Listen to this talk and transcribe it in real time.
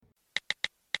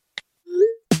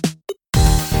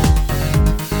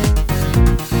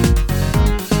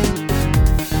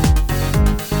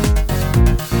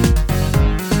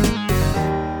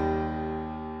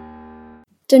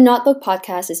The Notebook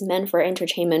podcast is meant for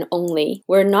entertainment only.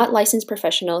 We're not licensed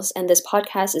professionals, and this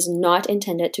podcast is not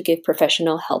intended to give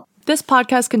professional help. This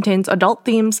podcast contains adult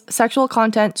themes, sexual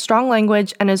content, strong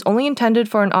language, and is only intended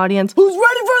for an audience who's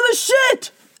ready for the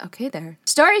shit! Okay there.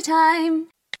 Story time!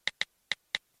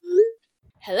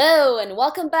 Hello, and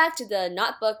welcome back to the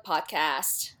Notebook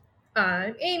podcast.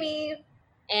 I'm Amy.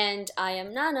 And I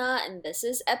am Nana, and this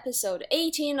is episode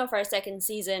 18 of our second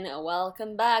season.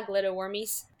 Welcome back, little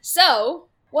wormies. So,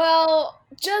 well,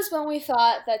 just when we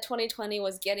thought that 2020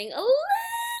 was getting a little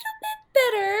bit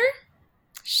better,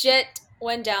 shit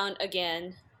went down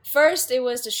again. First, it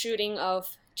was the shooting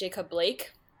of Jacob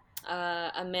Blake,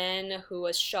 a man who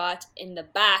was shot in the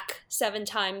back 7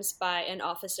 times by an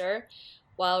officer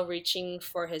while reaching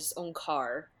for his own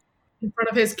car. In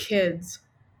front of his kids.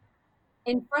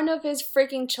 In front of his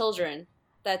freaking children.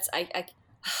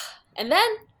 And then,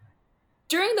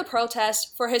 during the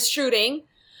protest for his shooting,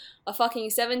 a fucking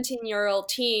 17-year-old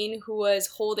teen who was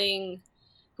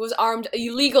armed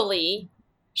illegally,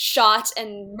 shot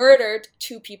and murdered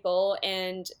 2 people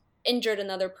and injured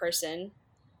another person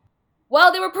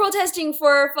while they were protesting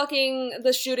for fucking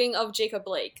the shooting of Jacob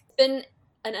Blake. It's been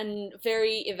a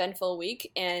very eventful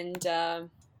week, and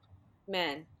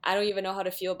man, I don't even know how to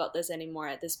feel about this anymore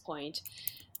at this point.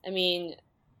 I mean,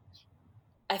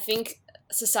 I think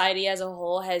society as a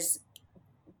whole has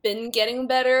been getting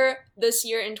better this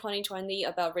year in 2020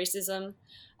 about racism,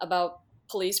 about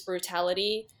police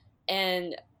brutality,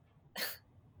 and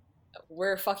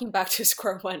we're fucking back to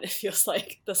square one, it feels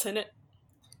like, doesn't it?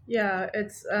 Yeah,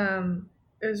 it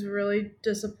was really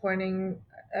disappointing.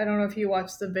 I don't know if you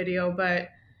watched the video, but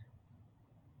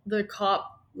the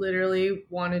cop literally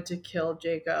wanted to kill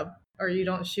Jacob. Or you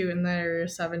don't shoot in that area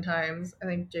 7 times. I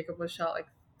think Jacob was shot like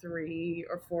 3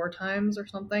 or 4 times or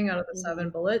something out of the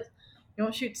 7 bullets. You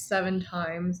don't shoot 7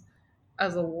 times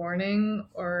as a warning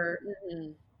or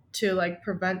to like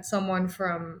prevent someone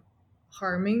from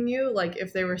harming you. Like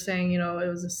if they were saying, it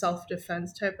was a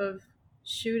self-defense type of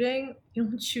shooting, you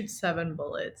don't shoot 7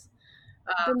 bullets.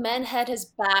 The man had his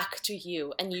back to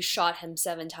you and you shot him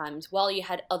 7 times while you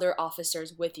had other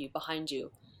officers with you behind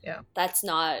you. Yeah. That's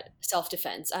not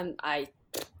self-defense.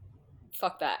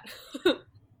 Fuck that.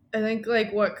 I think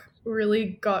like what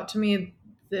really got to me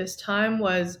this time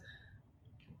was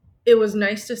it was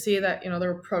nice to see that,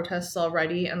 there were protests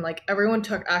already and like everyone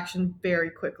took action very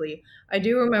quickly. I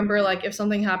do remember like if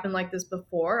something happened like this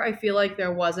before, I feel like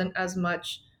there wasn't as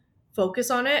much focus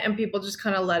on it and people just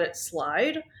kind of let it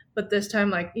slide. But this time,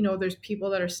 like, there's people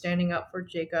that are standing up for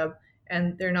Jacob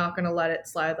and they're not going to let it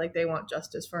slide. Like they want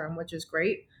justice for him, which is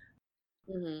great.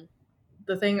 Mm-hmm.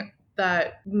 The thing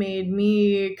that made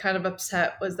me kind of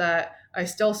upset was that I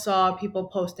still saw people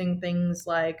posting things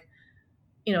like,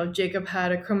 Jacob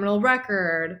had a criminal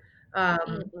record,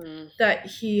 that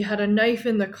he had a knife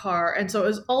in the car. And so it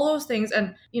was all those things.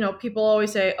 And, people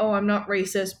always say, oh, I'm not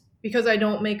racist because I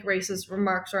don't make racist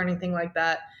remarks or anything like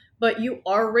that. But you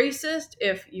are racist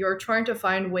if you're trying to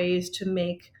find ways to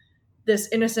make this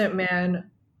innocent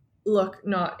man look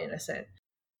not innocent.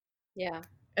 Yeah.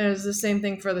 And it's the same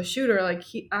thing for the shooter. Like,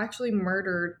 he actually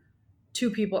murdered 2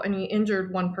 people and he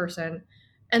injured 1 person.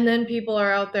 And then people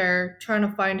are out there trying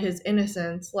to find his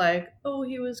innocence. Like, oh,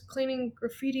 he was cleaning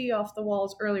graffiti off the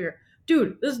walls earlier.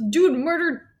 Dude, this dude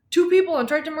murdered 2 people and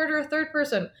tried to murder a 3rd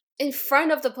person. In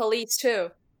front of the police,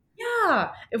 too.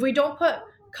 Yeah. If we don't put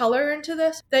color into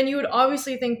this, then you would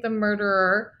obviously think the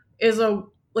murderer is a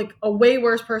way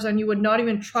worse person. You would not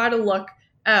even try to look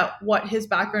at what his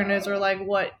background is or like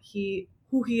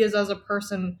who he is as a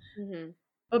person. Mm-hmm.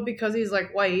 But because he's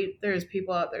like white, there's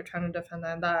people out there trying to defend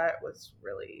that. And that was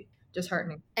really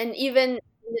disheartening. And even in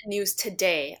the news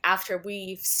today, after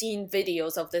we've seen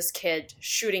videos of this kid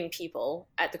shooting people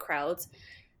at the crowds,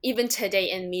 even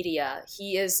today in media,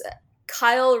 he is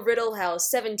Kyle Rittenhouse,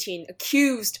 17,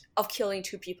 accused of killing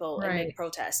 2 people in a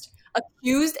protest.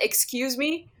 Accused? Excuse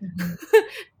me? Mm-hmm.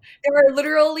 There are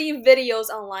literally videos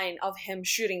online of him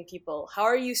shooting people. How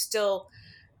are you still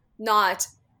not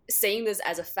saying this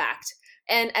as a fact?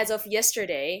 And as of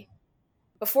yesterday,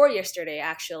 before yesterday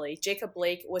actually, Jacob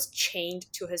Blake was chained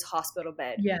to his hospital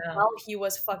bed while he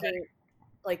was fucking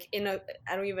like in a,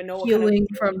 I don't even know what healing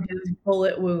from his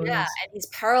bullet wounds. Yeah, and he's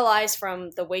paralyzed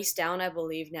from the waist down, I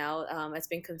believe now. It's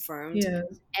been confirmed. Yeah.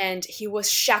 And he was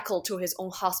shackled to his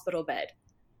own hospital bed.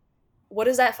 What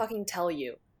does that fucking tell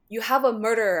you? You have a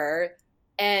murderer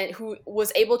and who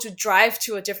was able to drive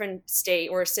to a different state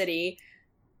or city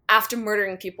after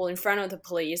murdering people in front of the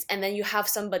police, and then you have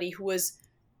somebody who was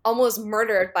almost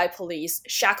murdered by police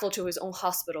shackled to his own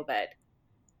hospital bed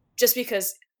just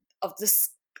because of this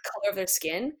color of their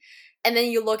skin. And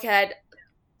then you look at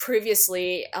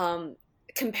previously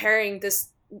comparing this,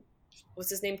 what's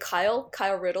his name, Kyle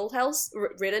Rittenhouse,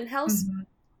 Mhm.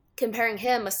 comparing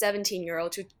him, a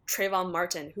 17-year-old, to Trayvon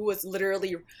Martin, who was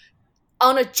literally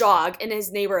on a jog in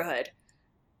his neighborhood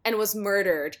and was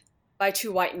murdered by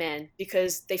two white men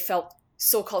because they felt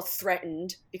so-called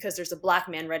threatened because there's a black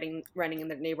man running in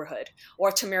their neighborhood.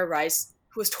 Or Tamir Rice,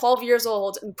 who was 12 years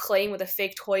old and playing with a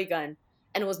fake toy gun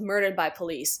and was murdered by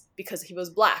police because he was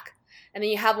black. And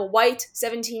then you have a white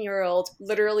 17-year-old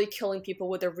literally killing people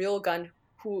with a real gun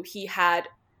who he had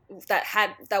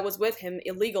that was with him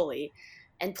illegally,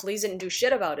 and police didn't do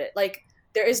shit about it. Like,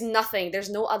 there's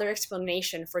no other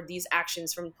explanation for these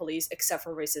actions from police except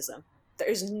for racism. There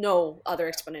is no other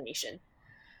explanation.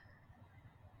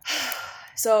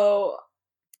 So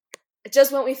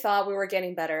just when we thought we were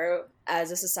getting better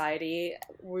as a society,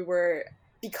 we were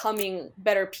becoming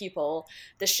better people,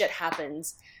 this shit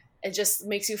happens. It just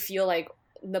makes you feel like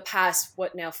in the past,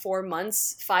 5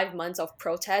 months of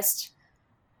protest,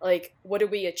 like, what did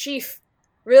we achieve?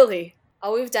 Really?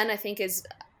 All we've done, I think, is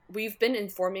we've been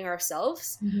informing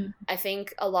ourselves. Mhm. I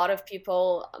think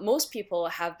most people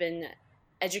have been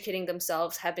educating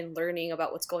themselves, have been learning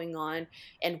about what's going on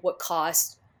and what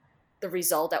caused the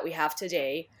result that we have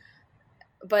today.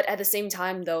 But at the same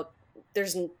time, though,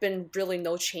 there's been really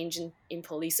no change in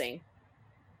policing.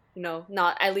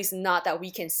 Not, at least not that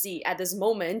we can see at this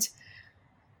moment.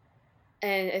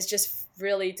 And it's just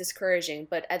really discouraging.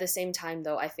 But at the same time,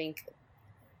 though, I think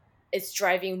it's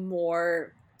driving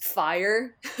more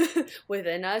fire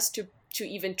within us to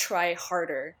even try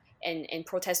harder and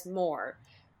protest more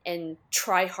and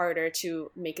try harder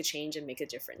to make a change and make a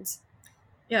difference.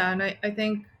 Yeah, and I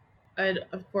think I'd,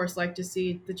 of course, like to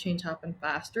see the change happen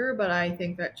faster, but I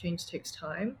think that change takes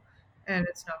time and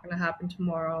it's not going to happen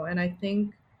tomorrow. And I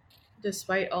think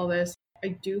despite all this, I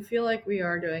do feel like we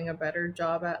are doing a better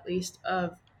job, at least,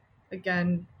 of,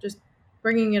 again, just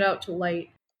bringing it out to light.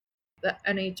 The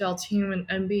NHL team and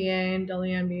NBA and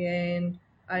WNBA and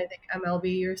I think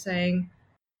MLB, you're saying,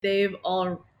 they've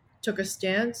all took a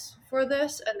stance for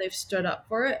this and they've stood up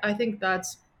for it. I think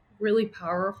that's really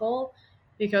powerful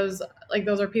because, like,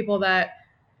 those are people that,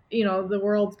 the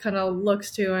world kind of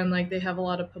looks to and, like, they have a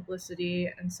lot of publicity.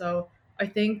 And so I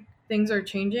think things are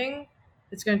changing.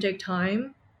 It's going to take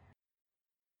time,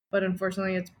 but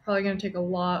unfortunately, it's probably going to take a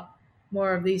lot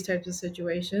more of these types of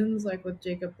situations, like with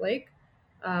Jacob Blake,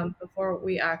 before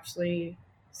we actually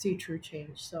see true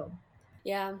change. So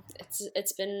Yeah,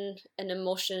 it's been an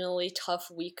emotionally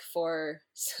tough week for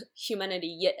humanity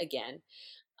yet again.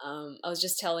 I was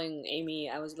just telling Amy,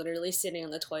 I was literally sitting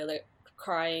on the toilet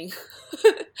crying,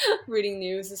 reading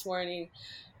news this morning,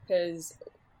 because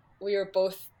we are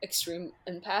both extreme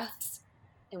empaths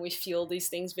and we feel these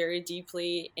things very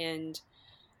deeply. And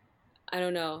I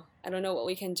don't know what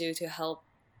we can do to help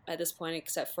at this point,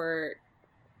 except for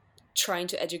trying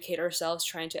to educate ourselves,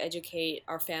 trying to educate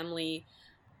our family,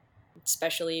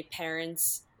 especially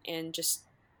parents, and just,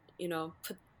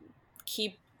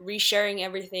 keep resharing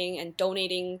everything and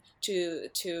donating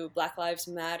to Black Lives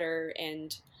Matter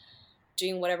and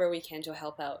doing whatever we can to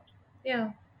help out.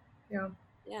 yeah.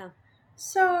 Yeah.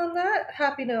 So on that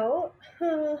happy note,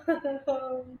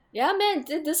 Yeah, man,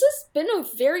 this has been a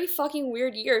very fucking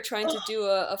weird year trying to do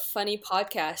a funny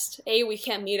podcast. We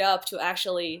can't meet up to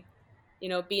actually,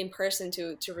 be in person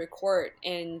to record,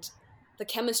 and the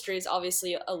chemistry is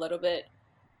obviously a little bit,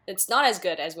 it's not as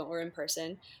good as when we're in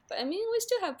person, but I mean, we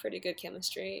still have pretty good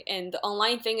chemistry, and the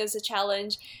online thing is a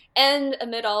challenge, and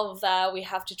amid all of that, we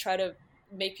have to try to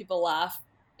make people laugh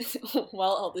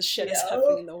while all this shit is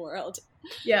happening in the world.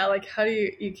 Yeah, like, how do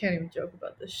you can't even joke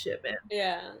about this shit, man.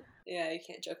 Yeah, you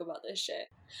can't joke about this shit.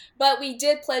 But we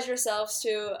did pledge ourselves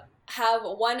to have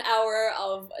 1 hour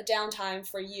of downtime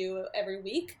for you every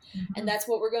week, and that's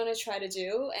what we're going to try to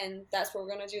do, and that's what we're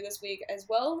going to do this week as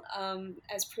well,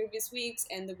 as previous weeks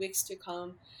and the weeks to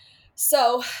come.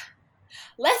 So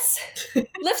let's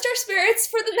lift our spirits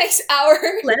for the next hour.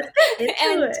 Let's get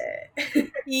into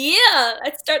it. Yeah,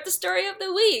 let's start the story of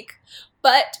the week.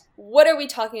 But what are we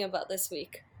talking about this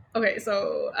week? Okay,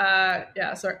 so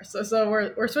sorry. So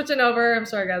we're switching over. I'm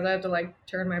sorry, guys. I have to, like,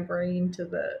 turn my brain to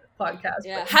the podcast.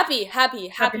 Yeah, happy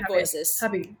voices.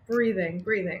 Happy breathing.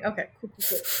 Okay,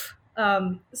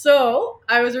 cool. So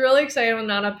I was really excited when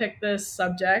Nana picked this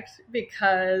subject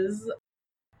because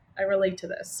I relate to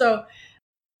this. So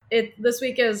this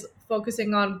week is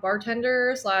focusing on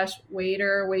bartender /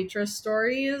 waiter waitress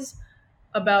stories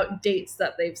about dates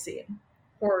that they've seen,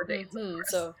 horror dates.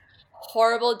 So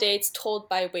horrible dates told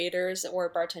by waiters or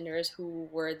bartenders who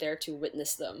were there to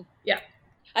witness them. Yeah.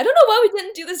 I don't know why we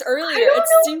didn't do this earlier. It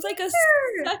seems like such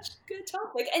a good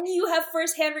topic, and you have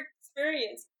first-hand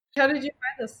experience. How did you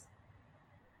find this?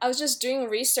 I was just doing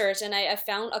research and I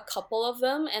found a couple of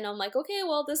them and I'm like, okay,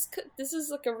 well this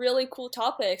is like a really cool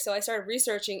topic. So I started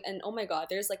researching and oh my god,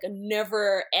 there's like a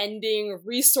never ending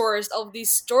resource of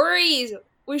these stories.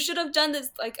 We should have done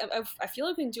this. Like I feel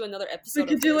like we can do another episode. We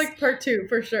could do like part 2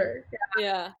 for sure.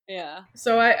 Yeah.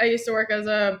 So I used to work as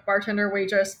a bartender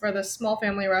waitress for this small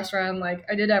family restaurant. Like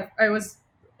I was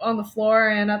on the floor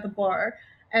and at the bar,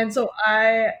 and so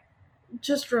I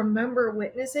just remember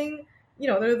witnessing.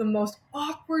 They're the most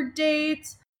awkward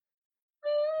dates.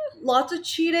 Lots of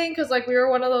cheating because like we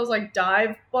were one of those like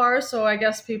dive bars, so I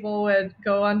guess people would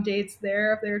go on dates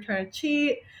there if they were trying to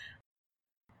cheat.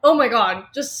 Oh my god,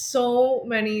 just so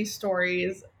many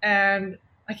stories, and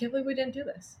I can't believe we didn't do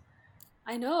this.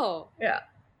 I know. Yeah,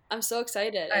 I'm so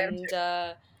excited, I am and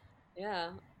too. yeah,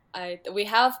 we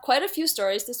have quite a few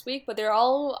stories this week, but they're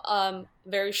all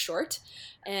very short,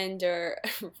 and they're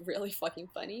really fucking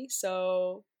funny.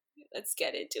 So let's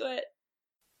get into it.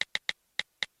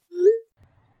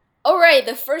 All right,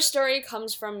 the first story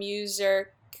comes from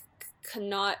user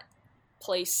cannot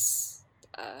place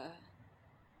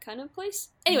kind of place.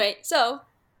 Anyway, so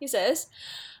he says,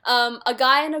 a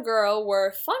guy and a girl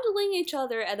were fondling each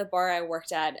other at the bar I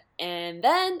worked at, and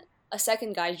then a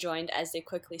second guy joined as they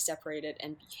quickly separated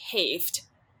and behaved.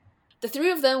 The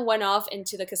three of them went off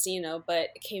into the casino, but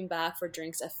came back for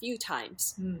drinks a few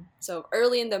times. So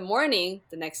early in the morning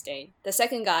the next day, the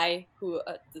second guy,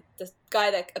 the guy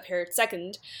that appeared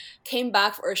second, came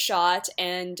back for a shot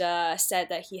and said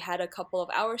that he had a couple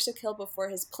of hours to kill before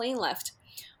his plane left.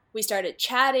 We started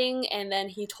chatting, and then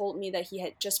he told me that he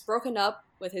had just broken up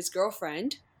with his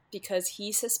girlfriend because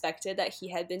he suspected that he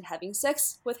had been having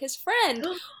sex with his friend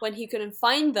when he couldn't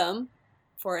find them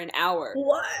for an hour.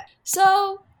 What?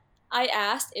 So I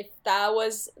asked if that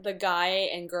was the guy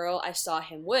and girl I saw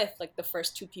him with, like the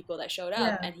first two people that showed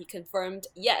up, and he confirmed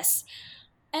yes.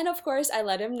 And of course, I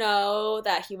let him know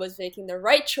that he was making the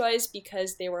right choice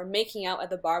because they were making out at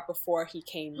the bar before he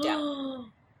came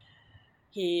down.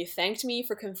 He thanked me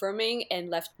for confirming and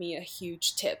left me a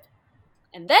huge tip.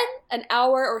 And then, an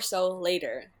hour or so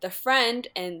later, the friend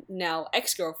and now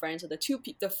ex-girlfriend, so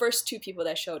the first two people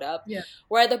that showed up,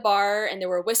 were at the bar and they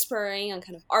were whispering and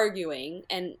kind of arguing.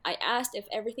 And I asked if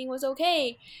everything was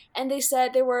okay. And they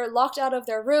said they were locked out of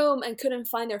their room and couldn't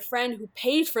find their friend who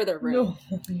paid for the room.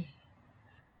 No.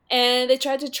 And they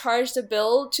tried to charge the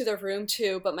bill to the room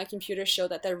too, but my computer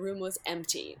showed that their room was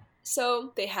empty.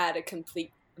 So they had a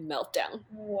complete meltdown.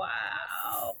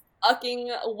 Wow.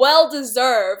 Fucking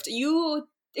well-deserved. You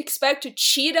expect to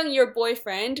cheat on your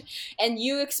boyfriend, and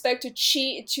you expect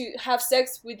to have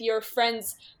sex with your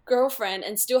friend's girlfriend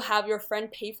and still have your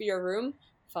friend pay for your room?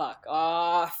 Fuck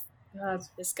off. That's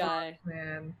this guy.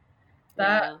 Man.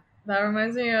 That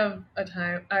reminds me of a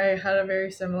time I had a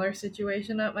very similar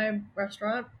situation at my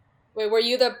restaurant. Wait, were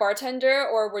you the bartender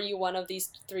or were you one of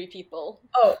these three people?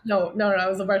 Oh, no, I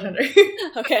was the bartender.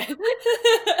 Okay.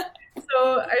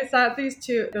 So I sat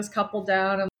this couple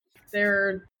down, and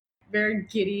they're very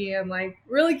giddy and like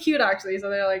really cute actually. So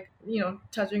they're like,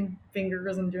 touching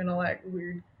fingers and doing all that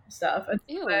weird stuff. And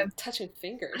ew, touching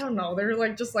fingers. I don't know. They're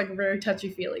like just like very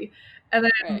touchy-feely. And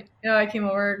then I came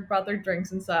over, brought their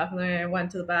drinks and stuff, and then I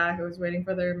went to the back. I was waiting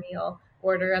for their meal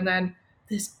order, and then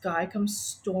this guy comes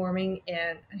storming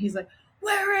in, and he's like,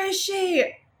 "Where is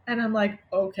she?" And I'm like,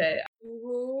 "Okay."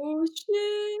 Oh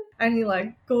shit! And he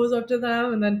like goes up to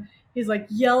them, and then he's like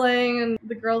yelling, and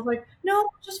the girl's like, "No,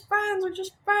 we're just friends. We're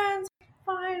just friends.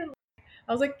 Fine." And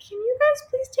I was like, "Can you guys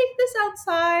please take this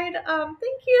outside?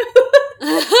 Thank you."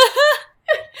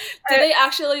 Did they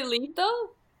actually leave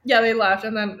though? Yeah, they left,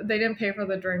 and then they didn't pay for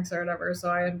the drinks or whatever,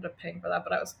 so I ended up paying for that.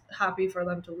 But I was happy for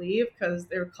them to leave because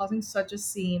they were causing such a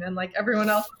scene, and like everyone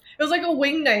else, it was like a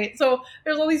wing night. So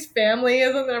there's all these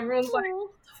families, and everyone's like,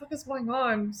 "What the fuck is going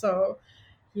on?" So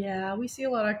yeah, we see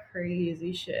a lot of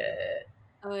crazy shit.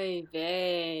 Oy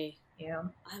vey. Yeah.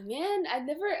 Oh, man, I've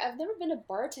never been a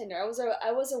bartender. I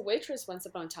was a waitress once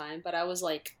upon a time, but I was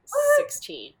like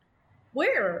 16.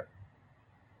 Where?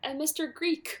 At Mr.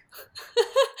 Greek.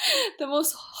 The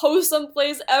most wholesome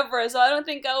place ever, so I don't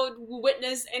think I would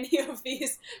witness any of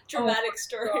these dramatic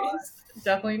stories. God.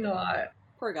 Definitely not.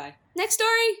 Poor guy. Next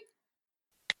story!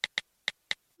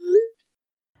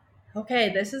 Okay,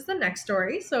 this is the next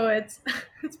story. So it's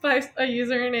by a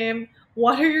user named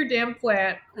Water Your Damn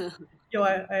Plant. Yo,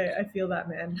 I feel that,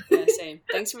 man. Yeah, same.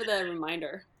 Thanks for the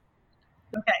reminder.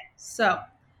 Okay, so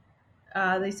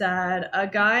they said, a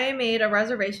guy made a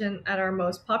reservation at our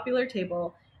most popular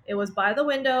table. It was by the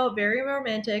window, very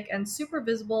romantic, and super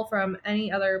visible from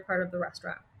any other part of the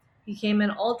restaurant. He came in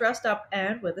all dressed up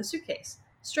and with a suitcase.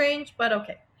 Strange, but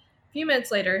okay. A few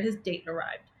minutes later, his date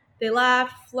arrived. They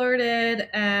laughed, flirted,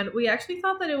 and we actually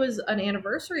thought that it was an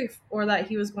anniversary or that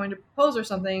he was going to propose or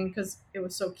something because it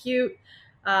was so cute.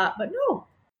 But no.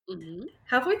 Mm-hmm.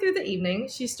 Halfway through the evening,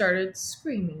 she started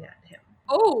screaming at him.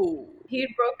 Oh. He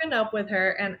had broken up with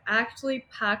her and actually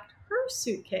packed her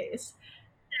suitcase.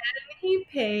 And he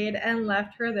paid and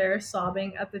left her there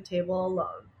sobbing at the table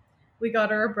alone. We got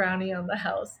her a brownie on the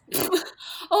house.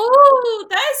 Oh,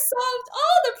 that solved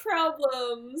all the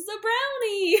problems. The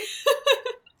brownie.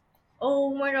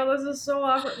 Oh my god, this is so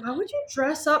awkward. Why would you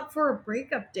dress up for a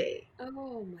breakup date?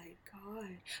 Oh my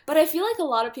god. But I feel like a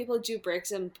lot of people do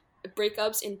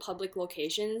breakups in public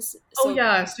locations. Oh So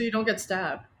yeah, so you don't get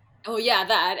stabbed. oh yeah,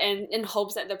 that, and in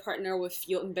hopes that the partner would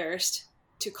feel embarrassed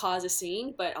to cause a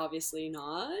scene, but obviously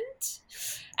not.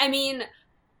 I mean,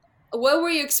 what were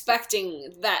you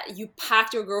expecting, that you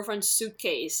packed your girlfriend's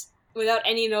suitcase without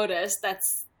any notice?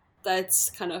 That's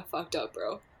kind of fucked up,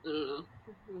 bro. I don't know.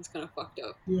 That's kind of fucked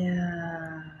up.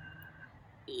 Yeah.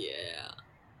 Yeah.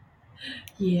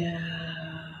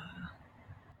 Yeah.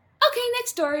 Okay,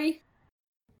 next story.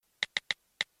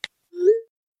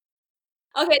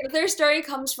 Okay, the third story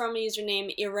comes from a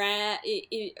username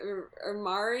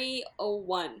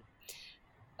Amari01.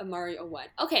 Amari01.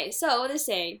 Okay, so they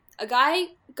say a guy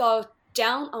got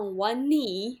down on one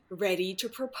knee, ready to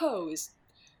propose.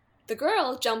 The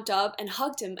girl jumped up and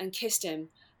hugged him and kissed him.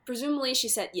 Presumably, she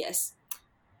said yes.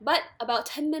 But about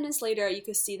 10 minutes later, you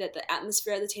could see that the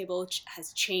atmosphere at the table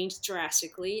has changed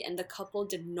drastically, and the couple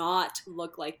did not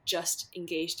look like just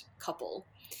engaged couple.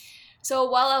 So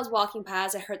while I was walking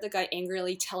past, I heard the guy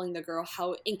angrily telling the girl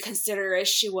how inconsiderate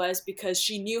she was because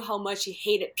she knew how much he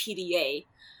hated PDA.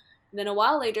 And then a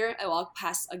while later, I walked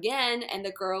past again, and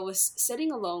the girl was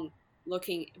sitting alone,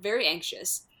 looking very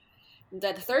anxious. And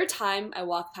the third time I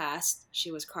walked past,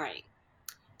 she was crying.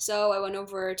 So I went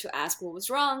over to ask what was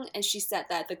wrong, and she said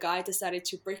that the guy decided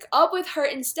to break up with her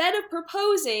instead of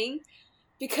proposing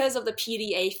because of the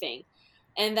PDA thing,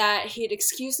 and that he'd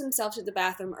excused himself to the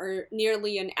bathroom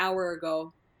nearly an hour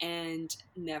ago and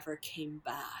never came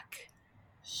back.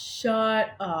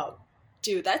 Shut up.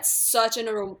 Dude, that's such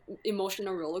an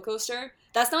emotional roller coaster.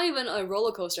 That's not even a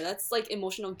roller coaster. That's like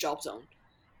emotional drop zone.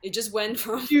 It just went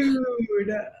from Dude.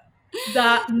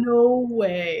 That no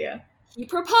way. he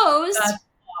proposed, That's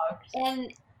fucked.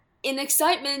 and in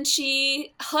excitement,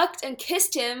 she hugged and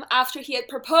kissed him after he had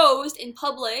proposed in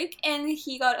public, and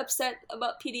he got upset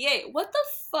about PDA. What the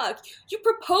fuck? You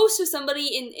propose to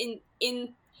somebody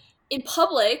in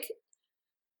public,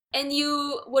 and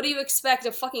what do you expect?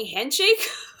 A fucking handshake?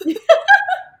 Like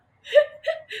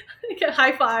a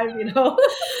high five, you know?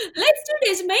 Let's do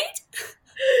this, mate!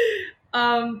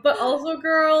 But also,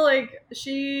 girl, like,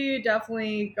 she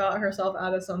definitely got herself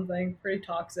out of something pretty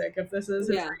toxic. If this is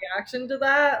his reaction to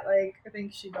that, like, I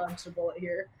think she dodged a bullet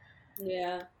here.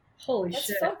 Yeah. Holy That's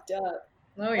shit. fucked up.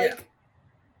 Oh, yeah. Like,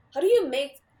 how do you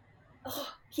make...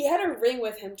 Oh, he had a ring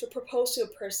with him to propose to a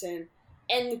person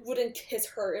and wouldn't kiss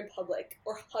her in public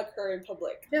or hug her in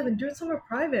public. Yeah, then do it somewhere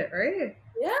private, right?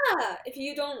 Yeah, if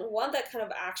you don't want that kind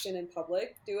of action in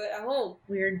public, do it at home.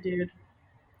 Weird dude.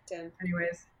 Damn.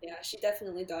 Anyways. Yeah, she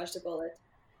definitely dodged a bullet.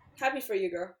 Happy for you,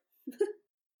 girl.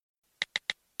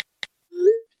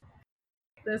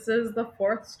 This is the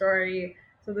fourth story.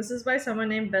 So this is by someone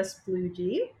named Best Blue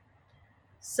G.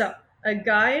 So, a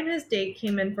guy and his date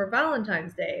came in for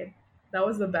Valentine's Day. That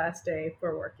was the best day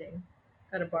for working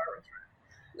at a bar restaurant.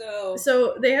 No.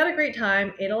 So they had a great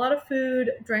time, ate a lot of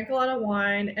food, drank a lot of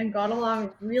wine, and got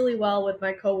along really well with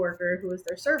my coworker who was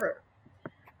their server.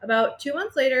 About 2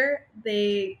 months later,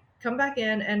 they come back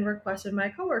in and requested my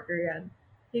coworker again.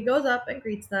 He goes up and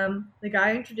greets them. The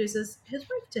guy introduces his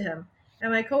wife to him,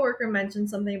 and my coworker mentions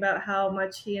something about how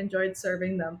much he enjoyed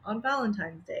serving them on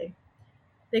Valentine's Day.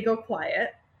 They go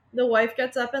quiet. The wife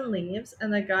gets up and leaves,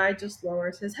 and the guy just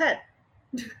lowers his head.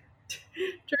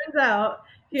 Turns out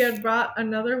he had brought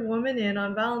another woman in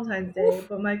on Valentine's Day,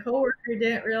 but my coworker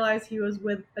didn't realize he was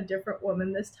with a different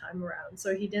woman this time around,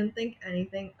 so he didn't think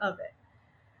anything of it.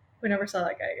 We never saw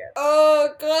that guy again. Oh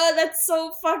god, that's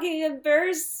so fucking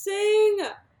embarrassing.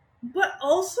 But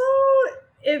also,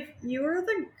 if you were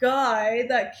the guy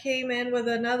that came in with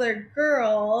another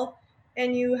girl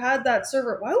and you had that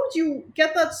server, why would you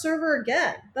get that server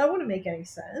again? That wouldn't make any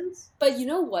sense. But you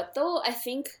know what though? I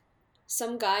think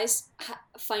some guys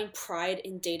find pride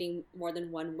in dating more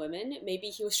than one woman. Maybe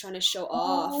he was trying to show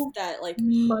off that, like,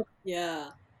 yeah,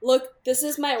 look, this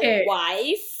is my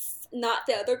wife, not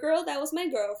the other girl. That was my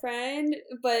girlfriend.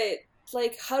 But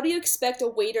like, how do you expect a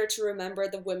waiter to remember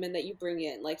the women that you bring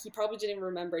in? Like, he probably didn't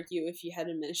remember you if you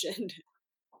hadn't mentioned.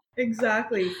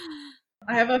 Exactly.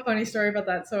 I have a funny story about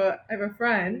that. So I have a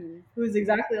friend who's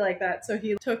exactly like that. So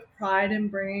he took pride in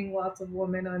bringing lots of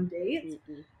women on dates.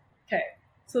 Okay,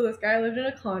 so this guy lived in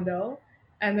a condo,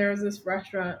 and there was this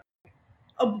restaurant,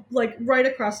 like right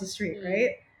across the street,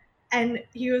 right? And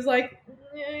he was like,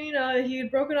 he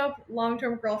had broken up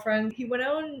long-term girlfriend. He went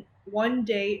out on one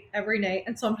date every night,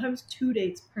 and sometimes 2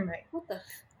 dates per night. What the?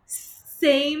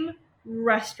 Same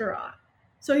restaurant.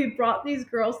 So he brought these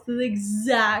girls to the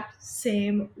exact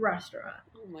same restaurant.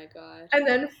 Oh my god. And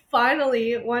then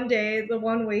finally, one day, the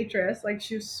one waitress, like,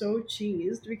 she was so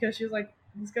cheesed because she was like,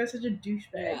 this guy's such a douchebag.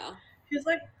 Yeah. She was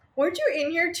like, weren't you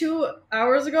in here 2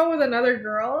 hours ago with another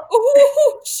girl?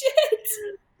 Oh, shit!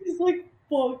 He's like,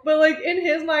 fuck. But, like, in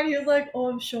his mind, he was like, oh,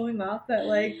 I'm showing off that,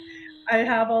 like, I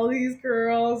have all these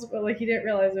girls. But, like, he didn't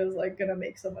realize it was, like, gonna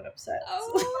make someone upset.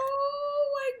 Oh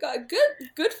my god.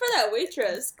 Good for that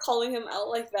waitress calling him out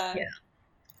like that. Yeah.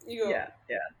 You go, Yeah.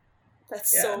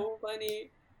 that's so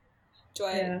funny.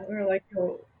 Yeah, we were like,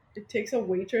 yo, it takes a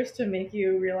waitress to make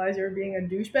you realize you're being a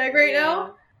douchebag right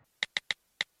now.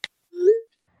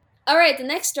 Alright, the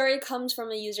next story comes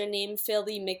from a user named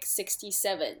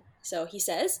PhillyMix67. So he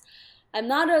says, I'm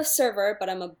not a server, but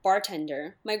I'm a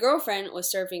bartender. My girlfriend was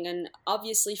serving an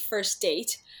obviously first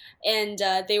date, and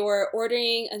they were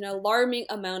ordering an alarming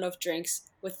amount of drinks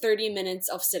with 30 minutes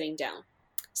of sitting down.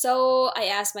 So I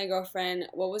asked my girlfriend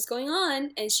what was going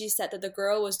on, and she said that the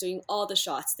girl was doing all the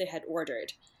shots they had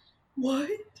ordered. What?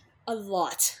 A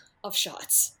lot of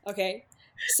shots, okay?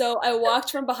 So I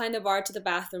walked from behind the bar to the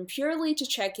bathroom purely to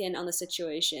check in on the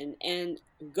situation, and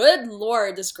good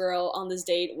lord, this girl on this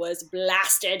date was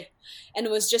blasted and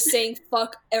was just saying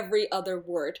fuck every other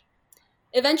word.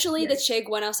 Eventually, the chick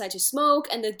went outside to smoke,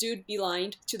 and the dude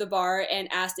beelined to the bar and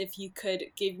asked if he could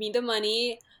give me the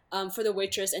money for the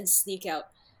waitress and sneak out.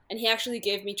 And he actually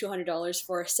gave me $200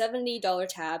 for a $70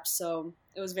 tab, so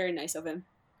it was very nice of him.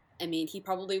 I mean, he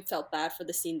probably felt bad for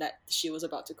the scene that she was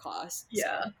about to cause.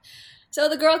 Yeah. So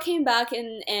the girl came back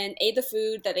and ate the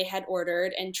food that they had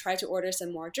ordered and tried to order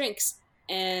some more drinks.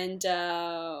 And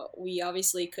we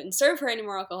obviously couldn't serve her any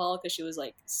more alcohol because she was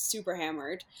like super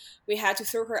hammered. We had to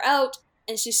throw her out,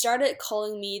 and she started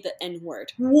calling me the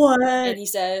N-word. What? And he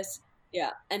says,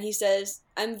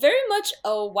 I'm very much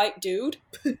a white dude.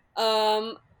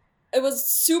 It was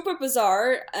super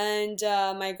bizarre, and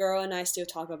my girl and I still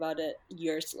talk about it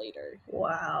years later.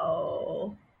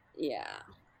 Wow. Yeah.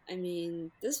 I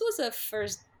mean, this was a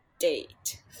first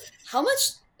date. How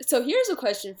much... So here's a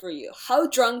question for you. How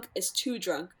drunk is too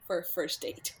drunk for a first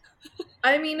date?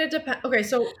 I mean, it depends. Okay,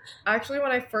 so actually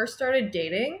when I first started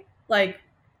dating, like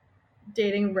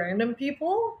dating random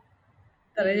people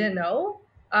that I didn't know,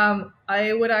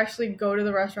 I would actually go to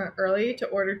the restaurant early to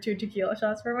order 2 tequila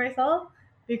shots for myself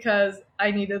because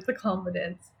I needed the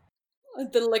confidence.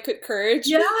 The liquid courage?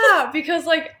 Yeah, because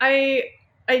like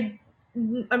I'm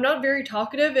not very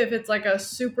talkative if it's like a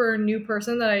super new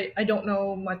person that I don't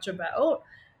know much about,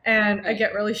 and I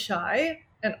get really shy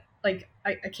and like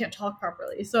I can't talk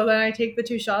properly. So then I take the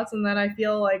 2 shots and then I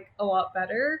feel like a lot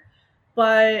better.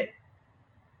 But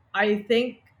I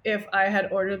think if I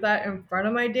had ordered that in front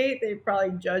of my date, they'd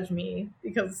probably judge me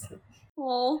because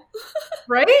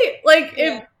right? Like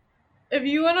if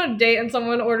you went on a date and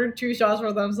someone ordered 2 shots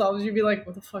for themselves, you'd be like,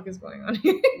 what the fuck is going on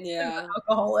here? Yeah. I'm an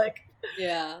alcoholic.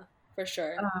 Yeah, for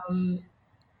sure.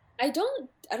 I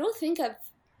don't think I've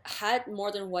had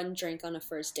more than 1 drink on a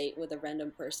first date with a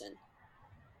random person.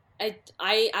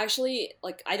 I actually,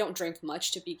 like, I don't drink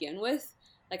much to begin with.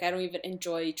 Like, I don't even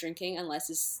enjoy drinking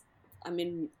unless I'm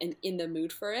in the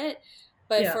mood for it.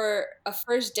 But for a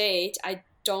first date, I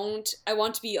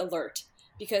want to be alert.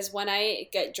 Because when I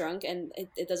get drunk, and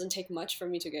it doesn't take much for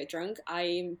me to get drunk,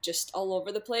 I'm just all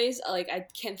over the place. Like, I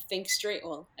can't think straight.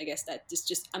 Well, I guess that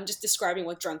just I'm just describing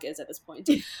what drunk is at this point.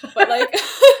 But, like,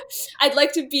 I'd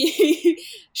like to be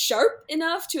sharp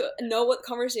enough to know what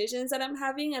conversations that I'm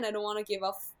having, and I don't want to give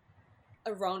off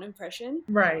a wrong impression.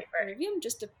 Right. Maybe I'm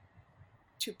just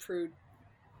too prude.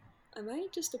 Am I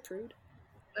just a prude?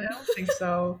 I don't think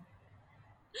so.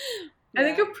 I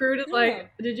think a prude is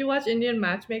like, did you watch Indian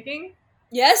Matchmaking?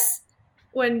 Yes.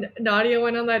 When Nadia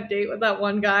went on that date with that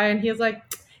one guy and he was like,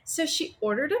 so she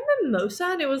ordered a mimosa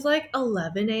and it was like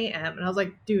 11 a.m. And I was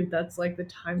like, dude, that's like the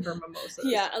time for mimosas.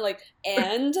 Yeah, like,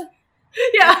 and?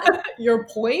 Yeah, your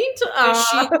point?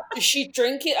 Does she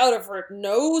drink it out of her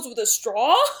nose with a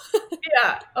straw?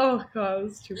 Yeah. Oh, God,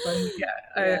 that's too funny.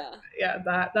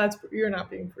 Yeah. That's you're not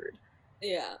being prude.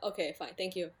 Yeah, okay, fine.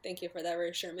 Thank you for that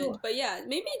reassurance. Cool. But yeah,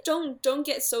 maybe don't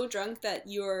get so drunk that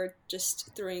you're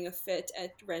just throwing a fit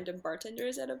at random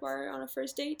bartenders at a bar on a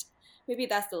first date. Maybe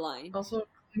that's the line. Also,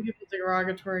 calling people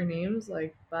derogatory names,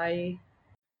 like, bye.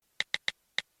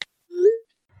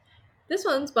 This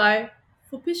one's by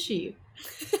Fupishi.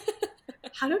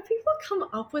 How do people come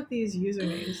up with these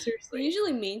usernames? They Seriously.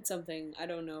 usually mean something. I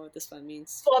don't know what this one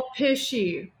means.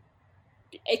 Fupishi.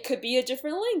 It could be a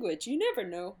different language. You never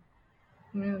know.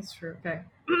 Yeah, that's true. Okay.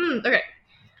 Okay.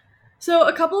 So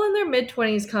a couple in their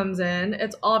mid-20s comes in.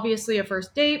 It's obviously a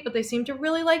first date, but they seem to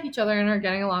really like each other and are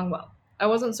getting along well. I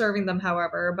wasn't serving them,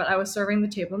 however, but I was serving the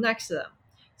table next to them.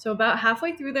 So about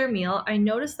halfway through their meal, I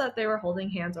noticed that they were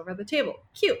holding hands over the table.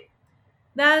 Cute.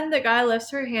 Then the guy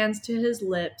lifts her hands to his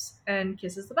lips and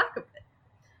kisses the back of it.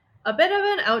 A bit of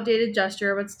an outdated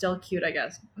gesture, but still cute, I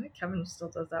guess. I think Kevin still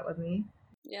does that with me.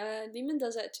 Yeah, Demon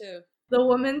does that too. The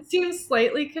woman seems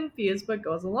slightly confused but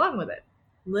goes along with it.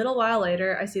 Little while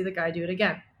later, I see the guy do it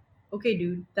again. Okay,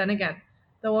 dude, then again.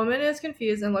 The woman is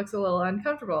confused and looks a little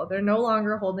uncomfortable. They're no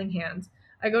longer holding hands.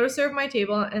 I go to serve my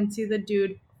table and see the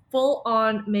dude full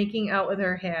on making out with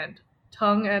her hand.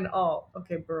 Tongue and all.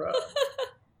 Okay, bro.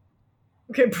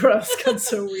 Okay, bro, this got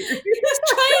so weird. He's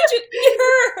trying to eat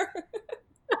her!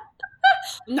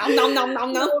 Nom nom nom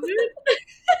nom nom.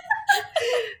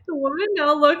 The woman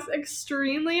now looks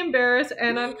extremely embarrassed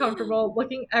and uncomfortable,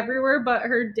 looking everywhere but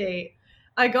her date.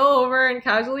 I go over and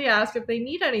casually ask if they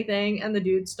need anything, and the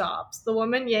dude stops. The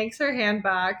woman yanks her hand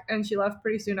back, and she left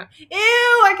pretty soon. Ew!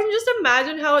 I can just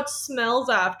imagine how it smells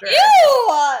after.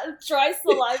 Ew! Dry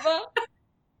saliva.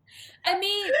 I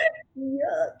mean,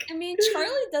 Yuck.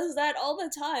 Charlie does that all the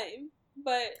time,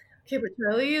 but Okay, but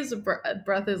Charlie's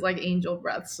breath is like angel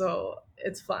breath, so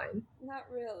it's fine. not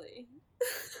really.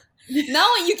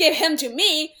 Now you gave him to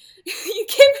me, you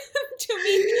gave him to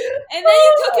me, and then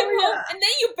you took him home, and then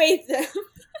you bathed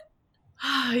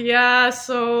him. Yeah,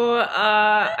 so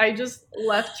I just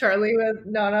left Charlie with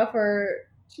Nana for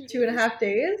 2.5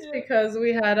 days because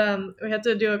we had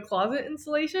to do a closet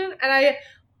installation, and I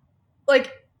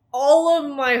like all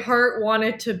of my heart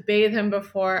wanted to bathe him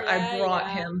before I brought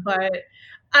him, but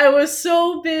I was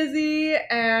so busy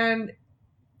and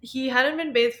he hadn't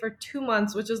been bathed for 2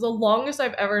 months, which is the longest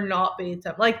I've ever not bathed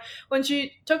him. Like when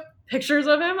she took pictures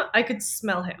of him, I could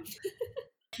smell him.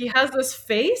 He has this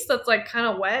face that's like kind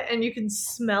of wet and you can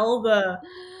smell the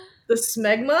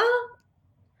smegma.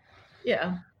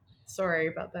 Yeah. Sorry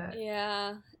about that.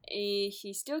 Yeah,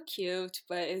 he's still cute,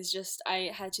 but it's just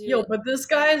I had to. Yo, but this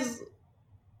guy's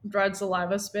dried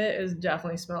saliva spit is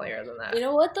definitely smellier than that. You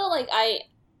know what though? Like I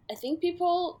think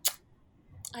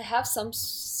I have some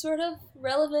sort of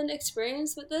relevant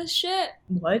experience with this shit.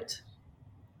 What?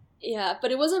 Yeah,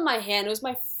 but it wasn't my hand, it was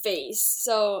my face.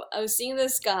 So I was seeing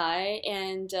this guy,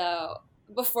 and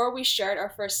before we shared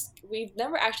we've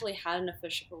never actually had an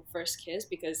official first kiss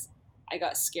because I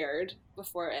got scared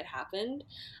before it happened.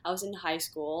 I was in high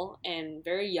school and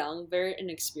very young, very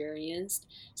inexperienced.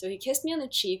 So he kissed me on the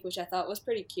cheek, which I thought was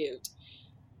pretty cute.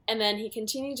 And then he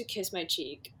continued to kiss my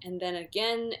cheek, and then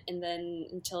again, and then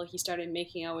until he started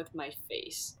making out with my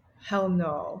face. Hell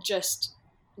no. Just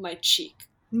my cheek.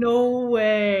 No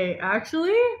way.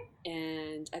 Actually?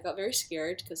 And I got very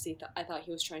scared because I thought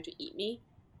he was trying to eat me.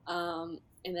 And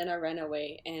then I ran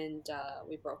away, and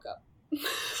we broke up.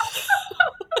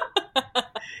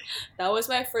 That was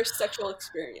my first sexual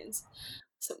experience.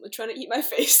 Someone trying to eat my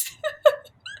face.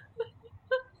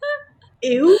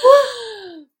 Ew.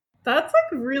 That's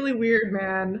like really weird,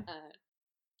 man.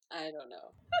 I don't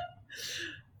know.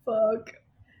 Fuck.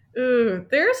 Ooh,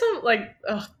 there's some like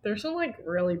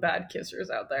really bad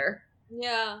kissers out there.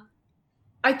 Yeah.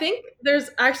 I think there's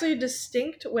actually a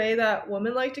distinct way that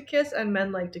women like to kiss and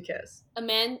men like to kiss. A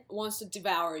man wants to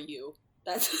devour you.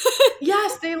 That's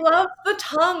Yes, they love the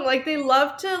tongue. Like they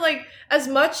love to like as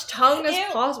much tongue as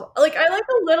possible. Like I like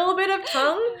a little bit of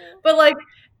tongue, but like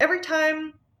every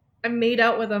time I'm made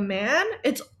out with a man,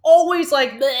 it's always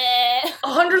like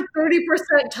 130%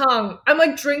 tongue. I'm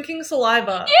like drinking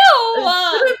saliva. Ew!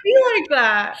 It shouldn't be like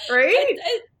that, right?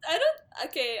 I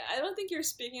don't think you're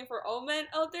speaking for all men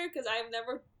out there because I've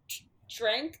never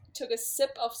took a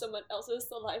sip of someone else's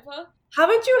saliva.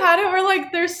 Haven't you had it where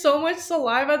like there's so much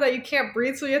saliva that you can't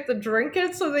breathe, so you have to drink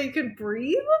it so that you can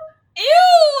breathe?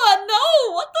 Ew!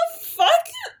 No! What the fuck?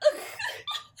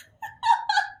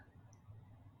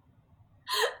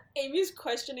 Amy's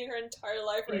questioning her entire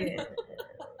life right now.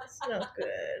 It's not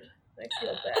good. I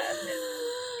feel bad.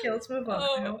 Okay, let's move on.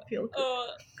 I don't feel good.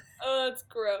 Oh, it's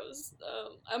gross.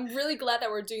 I'm really glad that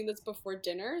we're doing this before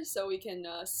dinner so we can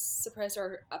suppress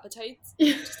our appetites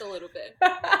just a little bit.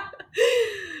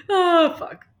 Oh,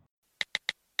 fuck.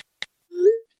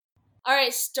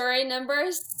 Alright, story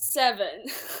number 7.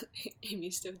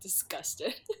 Amy's still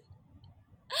disgusted.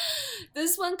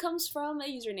 This one comes from a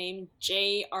username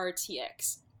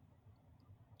JRTX.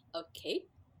 Okay,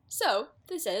 so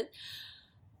this is,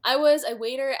 I was a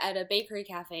waiter at a bakery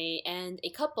cafe, and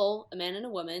a couple, a man and a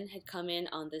woman, had come in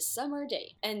on this summer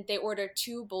day, and they ordered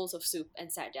 2 bowls of soup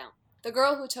and sat down. The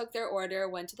girl who took their order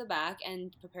went to the back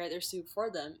and prepared their soup for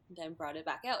them, then brought it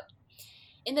back out.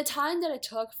 In the time that it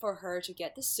took for her to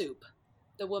get the soup,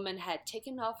 the woman had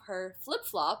taken off her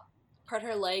flip-flop, put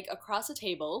her leg across the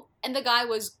table, and the guy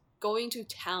was going to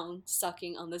town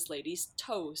sucking on this lady's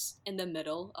toes in the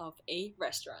middle of a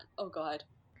restaurant. Oh god.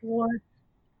 What?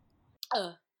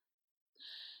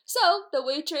 So the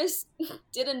waitress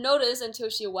didn't notice until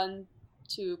she went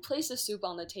to place the soup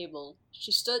on the table.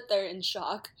 She stood there in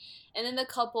shock, and then the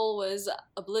couple was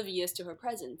oblivious to her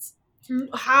presence.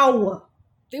 How?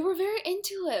 They were very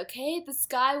into it, okay? This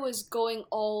guy was going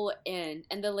all in,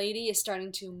 and the lady is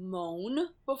starting to moan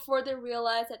before they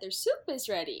realize that their soup is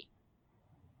ready.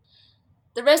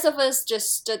 The rest of us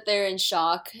just stood there in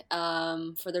shock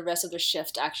for the rest of the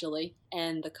shift, actually,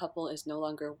 and the couple is no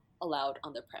longer allowed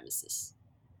on the premises.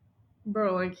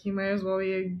 Bro, like, he might as well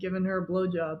be giving her a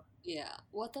blowjob. Yeah,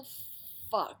 what the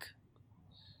fuck?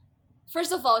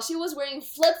 First of all, she was wearing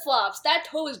flip-flops. That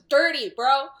toe is dirty,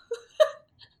 bro.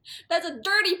 That's a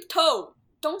dirty toe.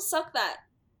 Don't suck that.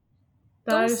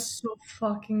 That is so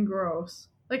fucking gross.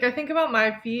 Like, I think about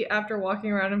my feet after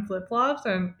walking around in flip-flops,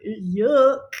 and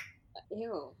yuck.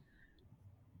 Ew.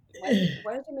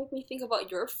 Why did you make me think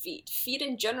about your feet? Feet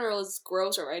in general is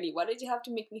gross already. Why did you have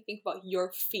to make me think about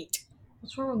your feet?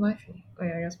 What's wrong with my feet? Oh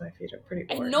yeah, I guess my feet are pretty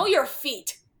boring. I know your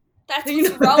feet. That's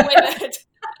what's wrong with it.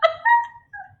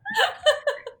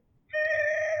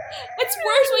 It's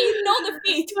worse when you know the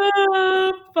feet.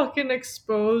 Fucking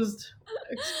exposed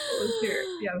here.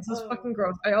 Yeah, this is fucking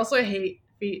gross. I also hate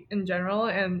feet in general,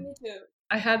 and Me too.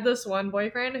 I had this one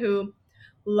boyfriend who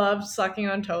loved sucking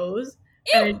on toes.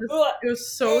 Ew. And it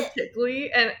was so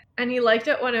tickly, and he liked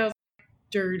it when it was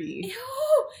dirty.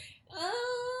 Ew.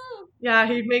 Yeah,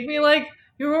 he'd make me like,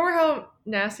 you remember how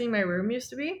nasty my room used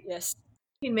to be? Yes.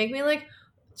 He'd make me like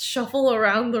shuffle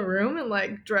around the room and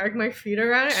like drag my feet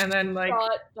around it, and then like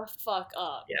shut the fuck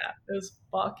up. Yeah, it was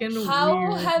fucking weird.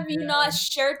 How have you not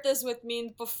shared this with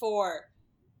me before?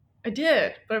 I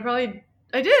did, but I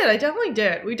definitely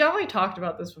did. We definitely talked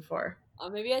about this before.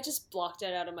 Maybe I just blocked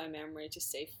it out of my memory to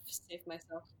save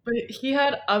myself. But he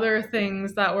had other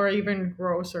things that were even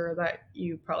grosser that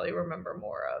you probably remember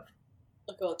more of.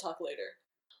 Okay, we'll talk later.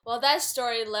 Well, that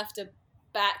story left a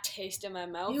bad taste in my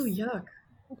mouth. Ew, yuck.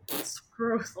 It's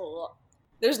gross.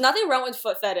 There's nothing wrong with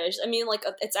foot fetish. I mean, like,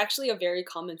 it's actually a very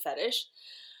common fetish.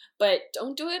 But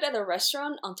don't do it at a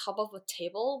restaurant on top of a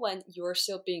table when you're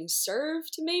still being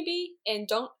served, maybe. And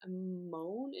don't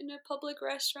moan in a public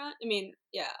restaurant. I mean,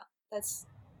 yeah. That's...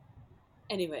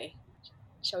 Anyway,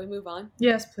 shall we move on?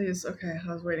 Yes, please. Okay,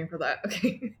 I was waiting for that.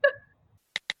 Okay.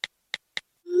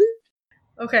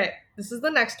 Okay, this is the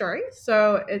next story.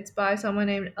 So it's by someone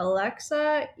named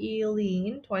Alexa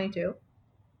Eileen, 22.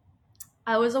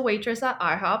 I was a waitress at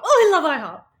IHOP. Oh, I love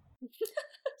IHOP!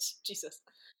 Jesus.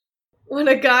 When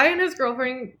a guy and his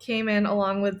girlfriend came in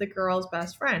along with the girl's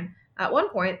best friend. At one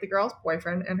point, the girl's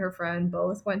boyfriend and her friend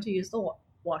both went to use the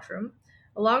washroom.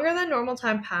 A longer than normal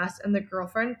time passed, and the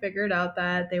girlfriend figured out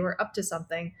that they were up to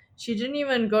something. She didn't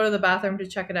even go to the bathroom to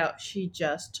check it out. She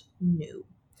just knew.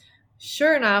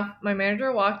 Sure enough, my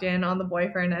manager walked in on the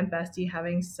boyfriend and bestie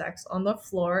having sex on the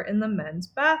floor in the men's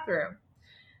bathroom.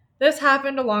 This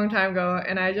happened a long time ago,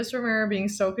 and I just remember being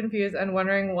so confused and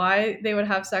wondering why they would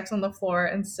have sex on the floor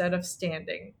instead of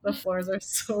standing. The floors are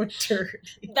so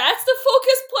dirty. That's the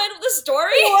focus point of the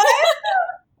story? What?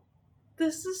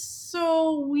 This is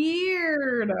so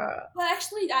weird. Well,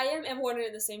 actually, I am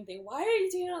wondering the same thing. Why are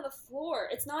you doing it on the floor?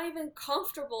 It's not even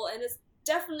comfortable, and it's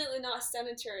definitely not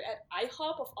sanitary. At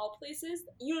IHOP, of all places,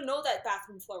 you know that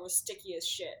bathroom floor was sticky as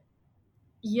shit.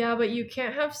 Yeah, but you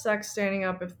can't have sex standing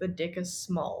up if the dick is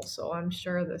small, so I'm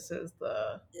sure this is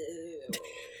the... Ew.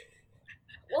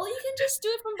 Well, you can just do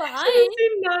it from behind. I see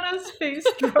Nana's face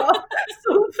drop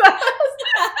so fast.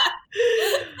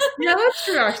 Yeah, that's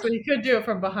true, actually. You could do it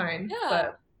from behind. Yeah.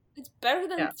 But it's better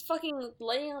than fucking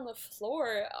laying on the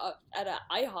floor at an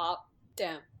IHOP.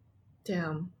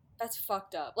 Damn. That's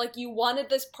fucked up. Like, you wanted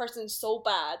this person so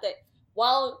bad that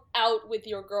while out with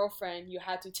your girlfriend, you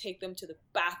had to take them to the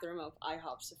bathroom of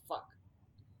IHOP, so fuck.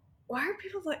 Why are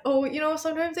people like... Oh, you know,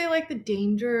 sometimes they like the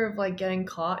danger of, like, getting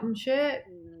caught and shit.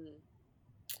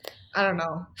 I don't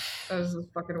know. That was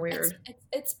just fucking weird.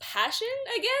 It's passion,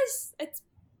 I guess? It's...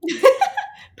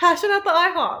 Passion at the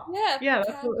IHOP. Yeah,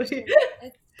 that's what it is.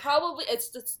 It's probably... It's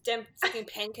the damn fucking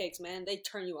pancakes, man. They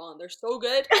turn you on. They're so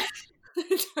good.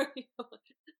 They turn you on.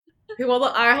 Okay, well, the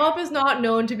IHOP is not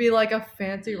known to be like a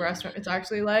fancy restaurant. It's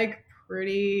actually like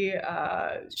pretty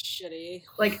shitty.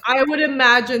 like I would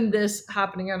imagine this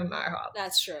happening at an IHOP.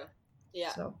 That's true.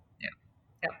 Yeah. So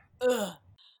Ugh.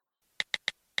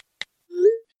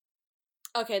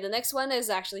 Okay, the next one is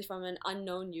actually from an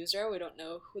unknown user. We don't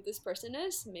know who this person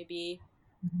is. Maybe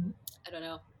I don't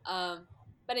know.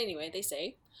 But anyway, they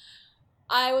say,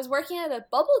 I was working at a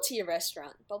bubble tea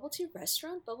restaurant. Bubble tea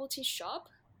restaurant? Bubble tea shop?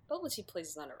 Bubble tea place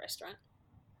is not a restaurant.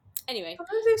 Anyway.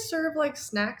 Sometimes they serve like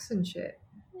snacks and shit.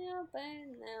 Yeah, but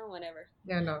no, whatever.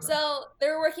 Yeah, no. So they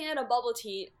were working at a bubble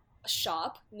tea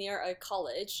shop near a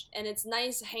college, and it's a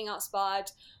nice hangout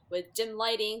spot with dim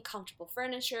lighting, comfortable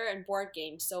furniture, and board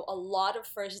games. So a lot of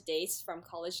first dates from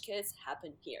college kids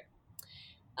happen here.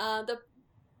 The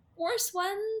worst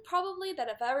one probably that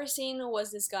I've ever seen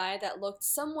was this guy that looked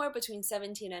somewhere between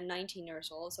 17 and 19 years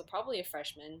old, so probably a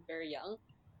freshman, very young,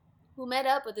 who met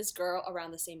up with this girl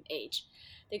around the same age.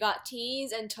 They got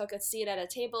teas and took a seat at a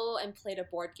table and played a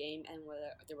board game, and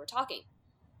they were talking.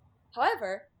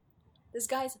 However, this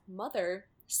guy's mother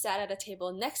sat at a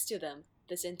table next to them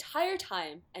this entire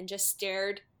time and just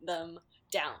stared them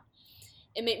down.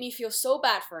 It made me feel so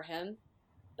bad for him,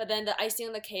 but then the icing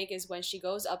on the cake is when she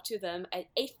goes up to them at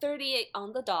 8:38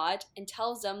 on the dot and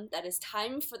tells them that it's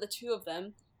time for the two of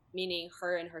them, meaning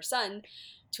her and her son,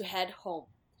 to head home.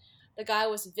 The guy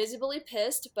was visibly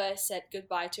pissed, but said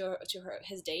goodbye to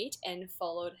his date and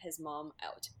followed his mom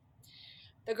out.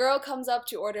 The girl comes up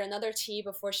to order another tea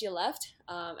before she left,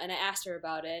 and I asked her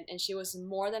about it, and she was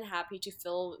more than happy to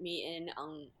fill me in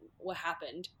on what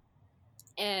happened.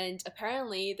 And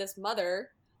apparently, this mother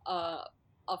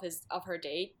of her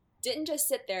date didn't just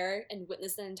sit there and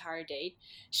witness the entire date.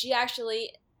 She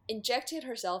actually injected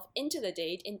herself into the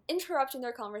date and interrupting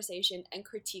their conversation and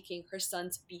critiquing her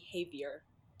son's behavior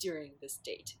during this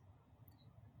date.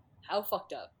 How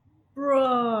fucked up,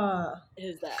 bruh,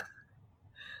 is that?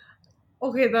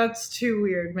 Okay, that's too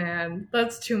weird, man.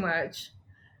 That's too much.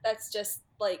 That's just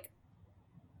like,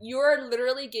 you're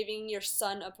literally giving your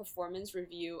son a performance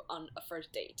review on a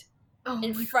first date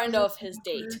in front of his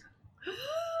date.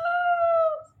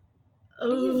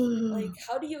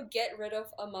 How do you get rid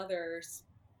of a mother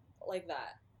like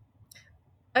that?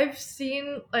 I've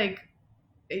seen I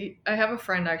have a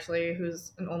friend actually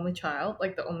who's an only child,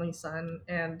 like the only son,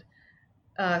 and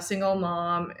a single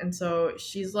mom, and so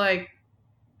she's like,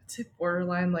 it's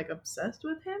borderline like obsessed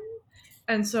with him.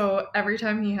 And so every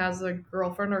time he has a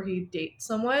girlfriend or he dates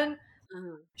someone,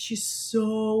 she's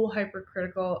so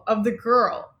hypercritical of the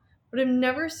girl. But I've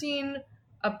never seen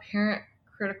a parent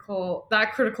critical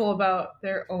about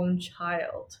their own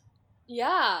child.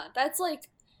 Yeah, that's like,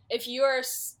 if you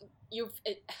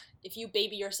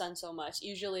baby your son so much,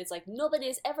 usually it's like, nobody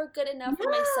is ever good enough for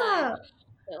my son.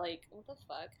 But like, what the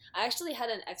fuck? I actually had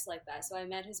an ex like that. So I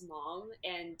met his mom,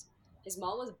 and his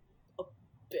mom was a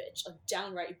bitch, a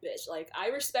downright bitch. Like, I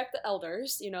respect the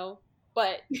elders, you know,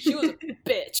 but she was a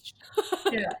bitch.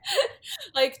 Yeah.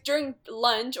 Like, during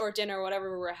lunch or dinner or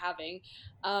whatever we were having,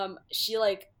 she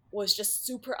like was just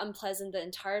super unpleasant the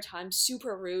entire time,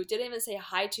 super rude, didn't even say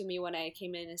hi to me when I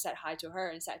came in and said hi to her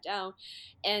and sat down,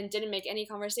 and didn't make any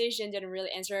conversation, didn't really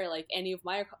answer like any of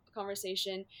my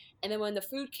conversation. And then when the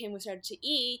food came, we started to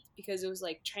eat, because it was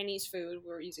like Chinese food, we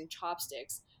were using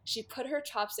chopsticks. She put her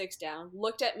chopsticks down,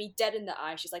 looked at me dead in the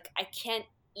eye. She's like, I can't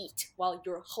eat while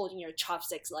you're holding your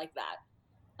chopsticks like that.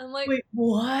 I'm like, wait,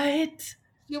 what?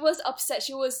 She was upset.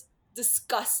 She was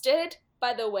disgusted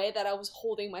by the way that I was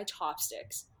holding my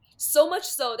chopsticks. So much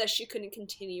so that she couldn't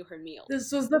continue her meal.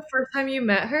 This was the first time you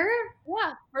met her?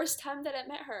 Yeah, first time that I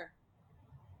met her.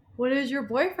 What did your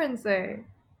boyfriend say?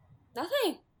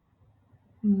 Nothing.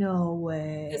 No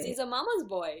way. Because he's a mama's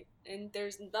boy, and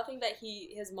there's nothing that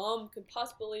his mom could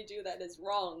possibly do that is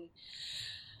wrong.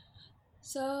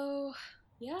 So,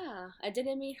 yeah, I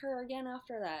didn't meet her again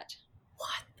after that.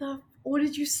 What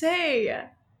did you say?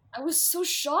 I was so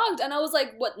shocked, and I was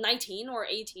like, what, 19 or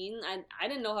 18? I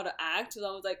didn't know how to act, so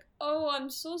I was like, oh, I'm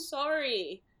so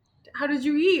sorry. How did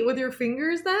you eat? With your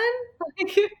fingers then?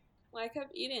 Well, I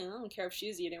kept eating. I don't care if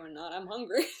she's eating or not. I'm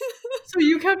hungry. So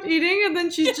you kept eating, and then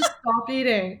she just stopped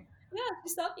eating? Yeah, she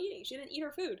stopped eating. She didn't eat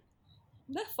her food.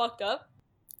 Isn't that fucked up?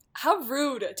 How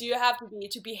rude do you have to be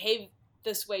to behave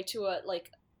this way to a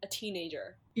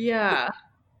teenager? Yeah.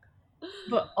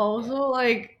 But also,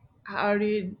 like, how do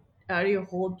you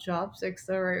hold chopsticks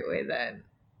the right way then?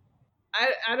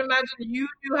 I'd imagine you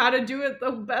knew how to do it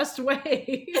the best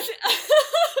way.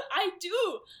 I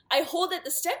do. I hold it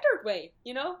the standard way,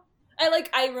 you know?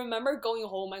 I remember going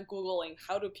home and Googling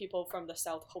how do people from the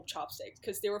South hold chopsticks,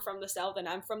 because they were from the South and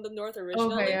I'm from the North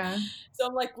originally. Okay, yeah. So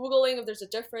I'm like Googling if there's a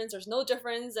difference. There's no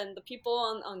difference, and the people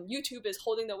on YouTube is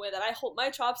holding the way that I hold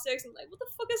my chopsticks. I'm like, what the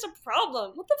fuck is the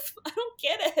problem? I don't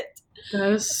get it.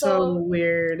 That is so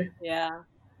weird. Yeah.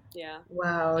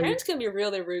 Wow. Parents can be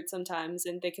really rude sometimes,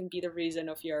 and they can be the reason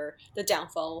of the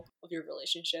downfall of your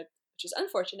relationship, which is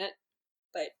unfortunate,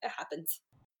 but it happens.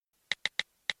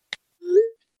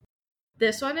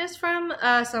 This one is from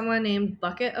someone named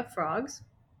Bucket of Frogs.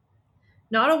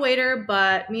 Not a waiter,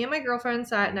 but me and my girlfriend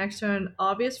sat next to an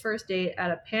obvious first date at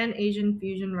a Pan-Asian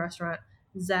fusion restaurant,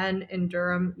 Zen, in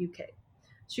Durham, UK.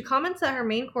 She comments that her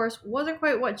main course wasn't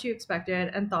quite what she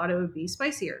expected and thought it would be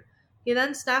spicier. He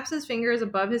then snaps his fingers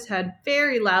above his head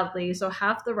very loudly, so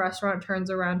half the restaurant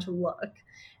turns around to look,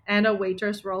 and a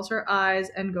waitress rolls her eyes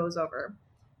and goes over.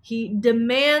 He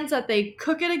demands that they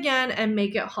cook it again and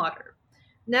make it hotter.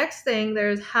 Next thing,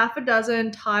 there's half a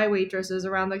dozen Thai waitresses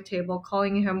around the table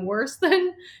calling him worse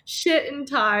than shit in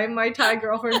Thai, my Thai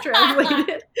girlfriend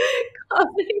translated,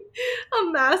 causing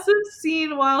a massive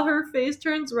scene while her face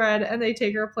turns red and they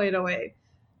take her plate away.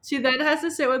 She then has to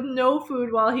sit with no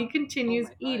food while he continues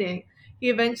eating. He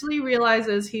eventually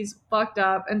realizes he's fucked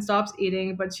up and stops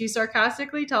eating, but she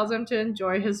sarcastically tells him to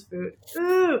enjoy his food.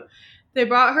 Ooh! They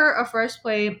brought her a fresh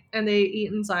plate and they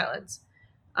eat in silence.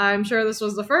 I'm sure this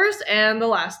was the first and the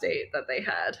last date that they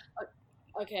had.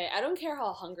 Okay, I don't care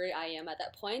how hungry I am at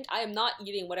that point. I am not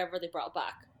eating whatever they brought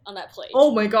back on that plate.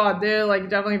 Oh my god, they're like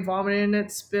definitely vomited in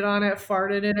it, spit on it,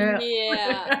 farted in it.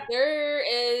 Yeah, there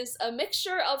is a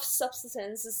mixture of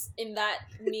substances in that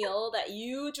meal that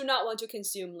you do not want to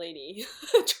consume, lady.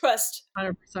 Trust.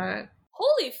 100%.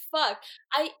 Holy fuck!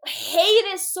 I hate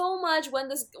it so much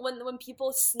when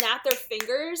people snap their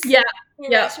fingers. Yeah.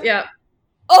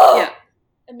 Oh. Yeah.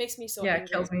 It makes me so angry. angry.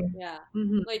 It kills me. Yeah.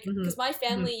 Mm-hmm. Like, because my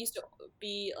family used to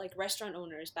be like restaurant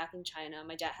owners back in China.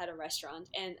 My dad had a restaurant,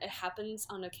 and it happens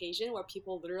on occasion where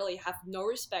people literally have no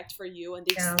respect for you and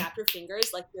they snap your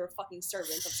fingers like you're a fucking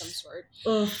servant of some sort.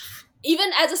 Ugh.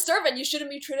 Even as a servant, you shouldn't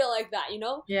be treated like that, you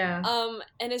know? Yeah.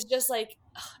 And it's just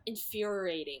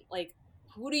infuriating. Like,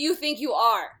 who do you think you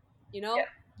are? You know?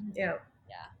 Yeah.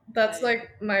 That's like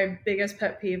my biggest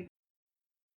pet peeve.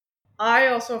 I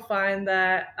also find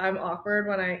that I'm awkward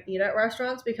when I eat at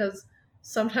restaurants because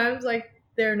sometimes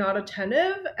they're not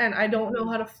attentive and I don't know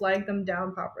how to flag them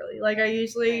down properly. Like I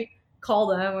usually call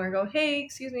them or go, "Hey,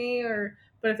 excuse me,"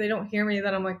 but if they don't hear me,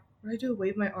 then I'm like, "What do I do?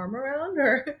 Wave my arm around?"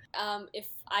 Or if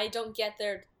I don't get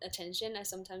their attention, I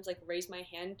sometimes raise my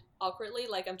hand awkwardly,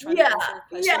 like I'm trying to answer a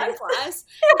question in class.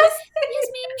 Excuse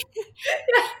me.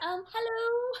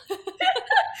 Hello.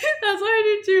 That's what I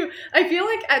do too. I feel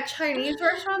like at Chinese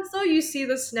restaurants though, you see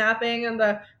the snapping and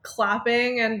the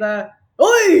clapping and the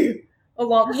oi a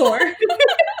lot more.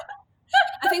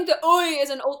 I think the oi is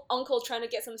an old uncle trying to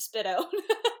get some spit out.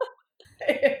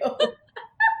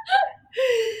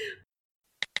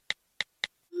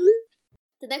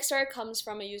 The next story comes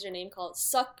from a username called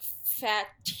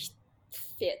suckfatfit.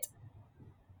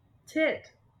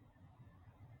 Tit.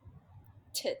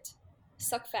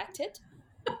 Suckfattit?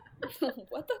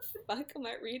 What the fuck am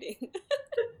I reading?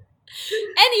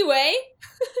 Anyway,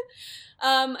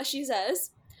 she says,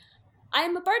 I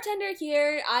am a bartender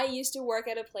here. I used to work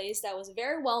at a place that was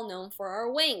very well known for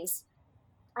our wings.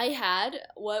 I had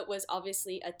what was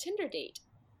obviously a Tinder date.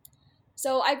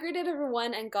 So I greeted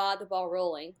everyone and got the ball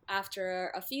rolling.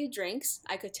 After a few drinks,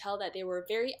 I could tell that they were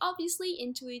very obviously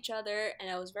into each other,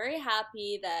 and I was very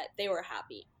happy that they were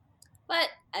happy. But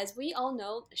as we all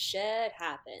know, shit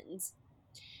happens.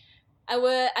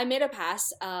 I made a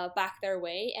pass back their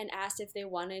way and asked if they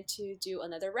wanted to do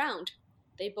another round.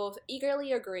 They both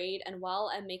eagerly agreed, and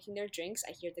while I'm making their drinks,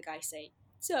 I hear the guy say,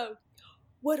 "So,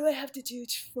 what do I have to do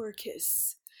for a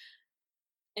kiss?"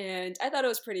 And I thought it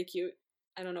was pretty cute.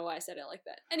 I don't know why I said it like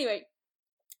that. Anyway,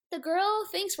 the girl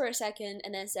thinks for a second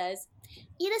and then says,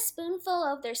 "Eat a spoonful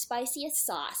of their spiciest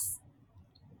sauce."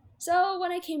 So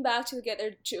when I came back to get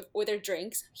with their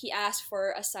drinks, he asked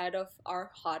for a side of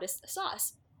our hottest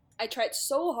sauce. I tried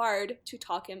so hard to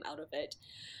talk him out of it.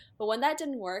 But when that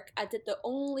didn't work, I did the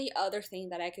only other thing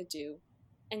that I could do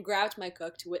and grabbed my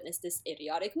cook to witness this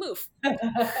idiotic move.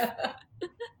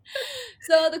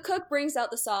 So the cook brings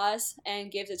out the sauce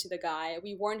and gives it to the guy.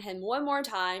 We warned him one more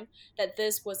time that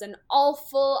this was an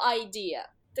awful idea.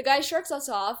 The guy shrugs us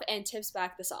off and tips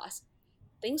back the sauce.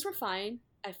 Things were fine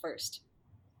at first.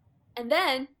 And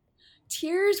then,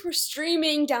 tears were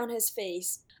streaming down his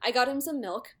face. I got him some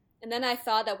milk, and then I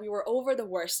thought that we were over the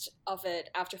worst of it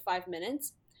after 5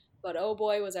 minutes, but oh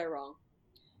boy was I wrong.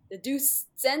 The dude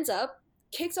stands up,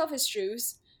 kicks off his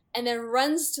shoes, and then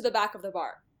runs to the back of the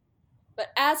bar. But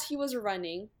as he was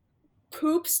running,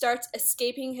 poop starts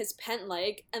escaping his pant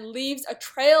leg and leaves a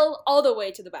trail all the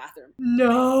way to the bathroom.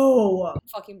 No!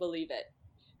 Fucking believe it.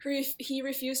 He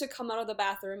refused to come out of the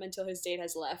bathroom until his date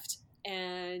has left,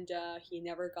 and he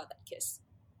never got that kiss.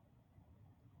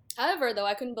 However, though,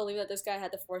 I couldn't believe that this guy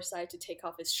had the foresight to take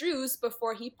off his shoes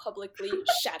before he publicly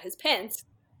shat his pants.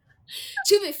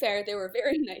 To be fair, they were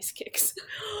very nice kicks.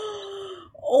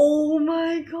 Oh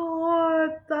my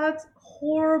god, that's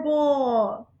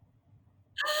horrible.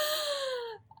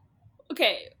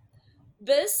 Okay,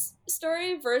 this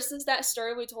story versus that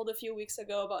story we told a few weeks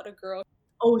ago about a girl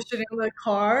Shitting in the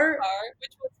car?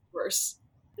 which was worse?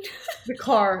 The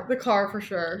car for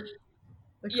sure.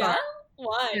 The car. Yeah?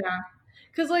 Why? Yeah.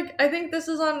 Because, like, I think this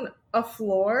is on a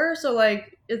floor, so,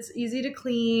 like, it's easy to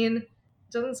clean.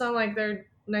 It doesn't sound like they're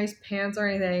nice pants or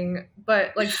anything,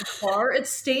 but, like, the car, it's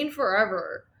stained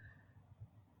forever.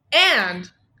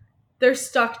 And they're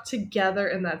stuck together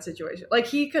in that situation. Like,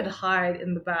 he could hide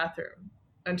in the bathroom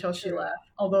until she left,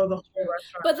 although the whole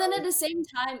restaurant... But then at the same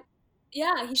time,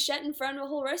 yeah, he shat in front of a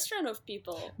whole restaurant of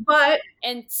people. But...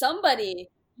 And somebody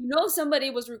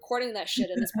was recording that shit,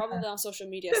 and it's probably on social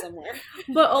media somewhere.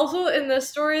 But also in this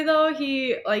story, though,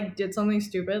 he, like, did something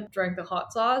stupid, drank the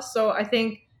hot sauce, so I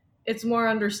think it's more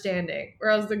understanding.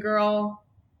 Whereas the girl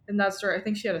in that story, I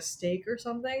think she had a steak or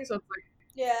something, so it's like,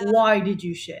 why did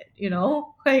you shit, you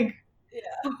know? Like,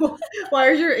 why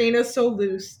is your anus so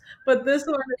loose? But this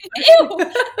one,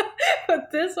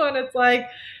 it's like,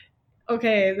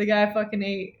 okay, the guy fucking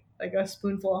ate, like, a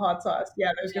spoonful of hot sauce.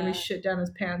 Yeah, there's gonna be shit down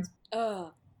his pants.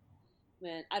 Ugh.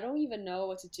 Man, I don't even know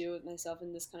what to do with myself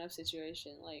in this kind of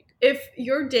situation. Like, if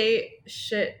your date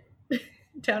shit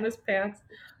down his pants,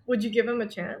 would you give him a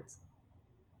chance?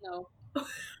 No.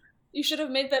 You should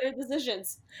have made better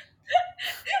decisions.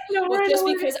 No, just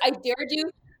because I dared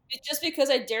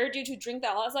you to drink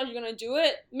that hot sauce, you're gonna do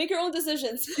it? Make your own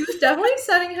decisions. She was definitely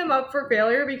setting him up for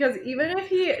failure, because even if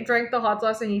he drank the hot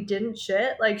sauce and he didn't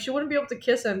shit, like, she wouldn't be able to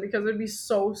kiss him because it'd be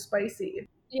so spicy.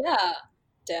 Yeah.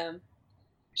 Damn.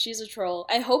 She's a troll.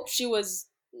 I hope she was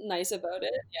nice about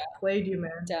it. Yeah. Played you,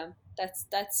 man. Damn.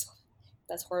 That's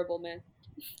horrible, man.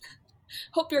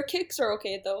 Hope your kicks are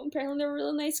okay, though. Apparently they're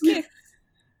really nice kicks.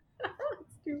 That's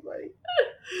too funny.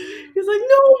 He's like,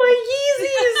 no, my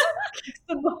Yeezys! Kicks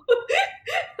the ball.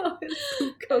 Oh, his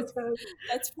poop goes out.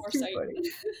 That's foresight.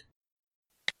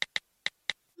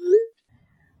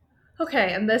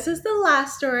 Okay, and this is the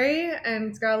last story, and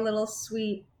it's got a little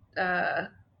sweet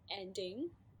ending.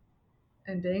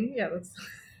 Ending? Yeah, that's...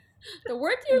 The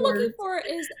word you're looking for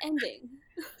is ending.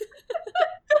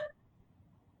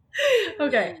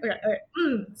 Okay.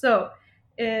 So,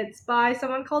 it's by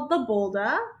someone called The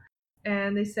Bolda,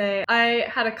 and they say, I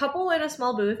had a couple in a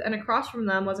small booth, and across from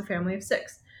them was a family of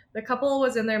 6. The couple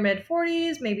was in their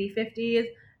mid-40s, maybe 50s,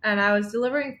 and I was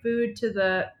delivering food to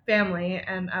the family,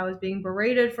 and I was being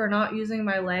berated for not using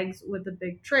my legs with the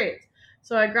big trays.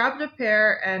 So I grabbed a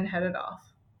pair and headed off.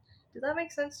 Did that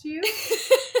make sense to you?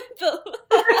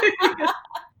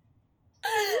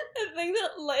 I think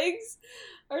that legs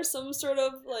are some sort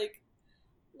of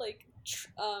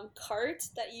cart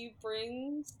that you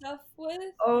bring stuff with.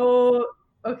 Oh,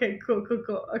 okay, cool.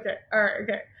 Okay, alright,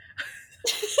 okay.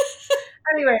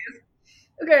 Anyways,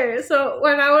 okay, so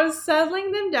when I was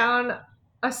settling them down,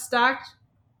 a stacked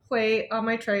plate on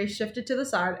my tray shifted to the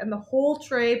side, and the whole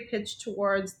tray pitched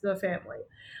towards the family.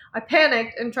 I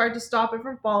panicked and tried to stop it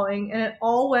from falling, and it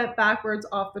all went backwards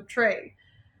off the tray.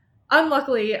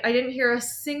 Unluckily, I didn't hear a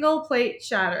single plate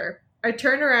shatter. I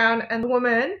turned around, and the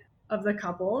woman of the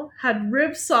couple had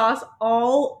rib sauce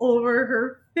all over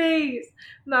her face,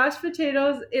 mashed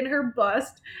potatoes in her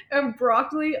bust, and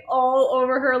broccoli all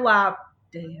over her lap.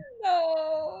 Damn.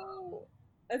 No.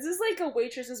 This is like a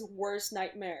waitress's worst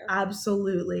nightmare.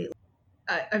 Absolutely.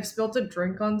 I've spilled a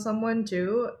drink on someone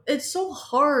too. It's so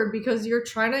hard because you're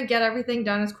trying to get everything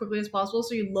done as quickly as possible,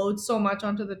 so you load so much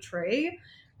onto the tray,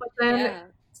 but then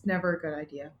it's never a good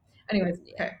idea. Anyways,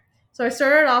 okay. So I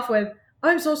started off with,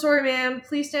 I'm so sorry, ma'am.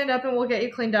 Please stand up and we'll get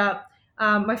you cleaned up.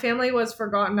 My family was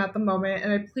forgotten at the moment,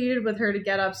 and I pleaded with her to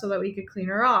get up so that we could clean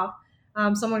her off.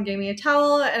 Someone gave me a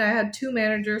towel, and I had 2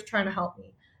 managers trying to help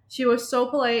me. She was so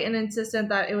polite and insistent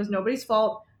that it was nobody's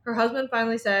fault. Her husband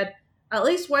finally said, at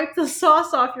least wipe the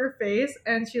sauce off your face,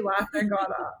 and she laughed and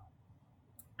got up.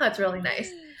 That's really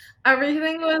nice.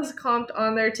 Everything was comped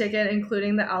on their ticket,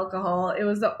 including the alcohol. It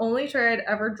was the only tray I'd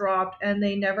ever dropped, and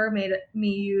they never made me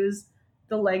use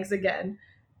the legs again.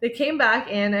 They came back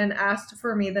in and asked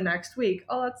for me the next week.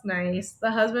 Oh, that's nice.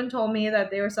 The husband told me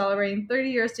that they were celebrating 30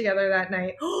 years together that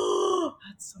night.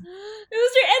 That's so... It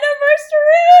was your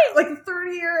anniversary! Like the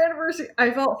 30-year anniversary.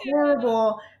 I felt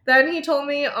horrible. Then he told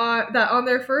me that on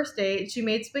their first date, she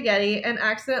made spaghetti and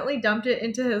accidentally dumped it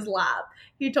into his lap.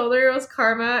 He told her it was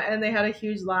karma, and they had a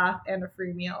huge laugh and a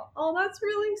free meal. Oh, that's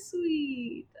really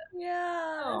sweet.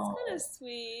 Yeah, Oh. that's kind of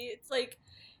sweet. It's like,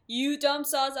 you dump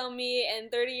sauce on me, and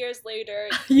 30 years later,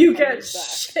 You get karma's back.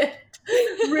 shit.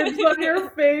 Ribs on your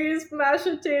face, mashed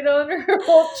potato on your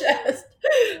whole chest.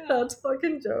 That's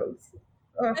fucking jokes.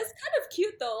 That's kind of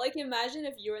cute though. Like, imagine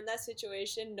if you were in that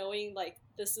situation, knowing like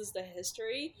this is the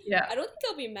history. Yeah. I don't think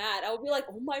I'll be mad. I'll be like,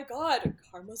 oh my god,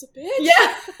 karma's a bitch.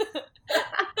 Yeah.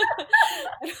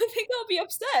 I don't think I'll be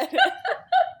upset.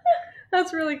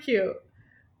 That's really cute.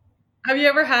 Have you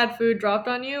ever had food dropped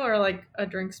on you or like a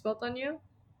drink spilt on you?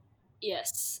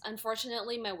 Yes.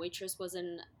 Unfortunately, my waitress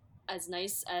wasn't as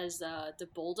nice as the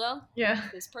Bulda. Yeah.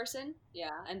 This person.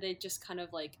 Yeah, and they just kind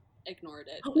of like ignored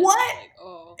it. What? Like,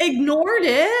 oh. Ignored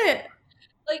it?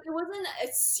 Like, it wasn't a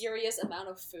serious amount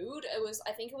of food.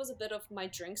 I think it was a bit of my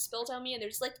drink spilled on me, and they're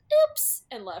just like, oops,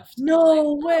 and left. No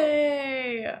like,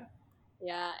 way. Oh.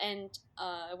 Yeah, and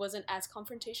it wasn't as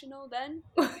confrontational then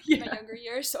Yeah. in my younger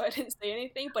years, so I didn't say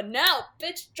anything. But now,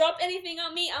 bitch, drop anything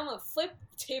on me, I'm gonna flip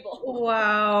the table.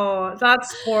 Wow,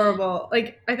 that's horrible.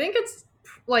 Like, I think it's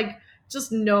like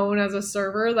just known as a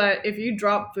server that if you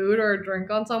drop food or a drink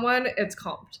on someone, it's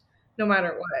comped, no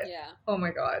matter what. Yeah. Oh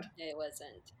my god. It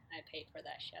wasn't. I paid for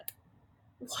that shit.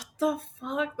 What the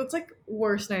fuck? That's like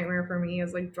worst nightmare for me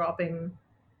is like dropping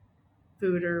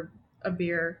food or a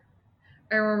beer.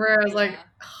 I remember I was like,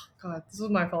 oh god, this was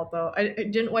my fault though. I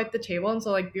didn't wipe the table, and so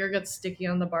like beer gets sticky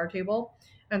on the bar table,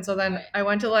 and so then I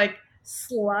went to like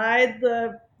slide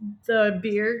the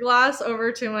beer glass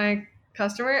over to my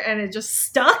customer, and it just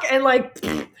stuck and like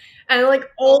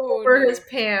all over his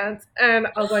pants, and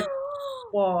I was like,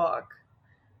 fuck.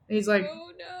 And he's like,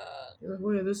 oh no.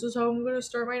 Wait, this is how I'm gonna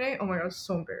start my night? Oh my god, it's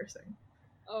so embarrassing.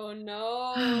 Oh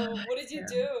no. What did you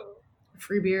do?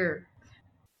 Free beer.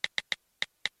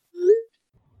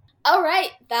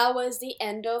 Alright, that was the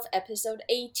end of episode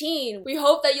 18. We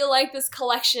hope that you like this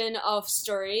collection of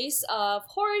stories of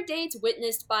horror dates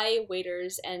witnessed by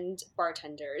waiters and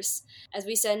bartenders. As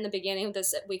we said in the beginning of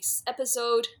this week's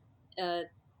episode, the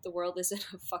world is in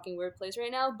a fucking weird place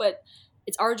right now, but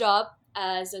it's our job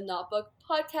as a Notebook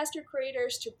podcaster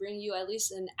creators to bring you at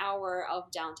least an hour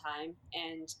of downtime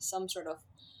and some sort of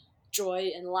joy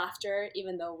and laughter,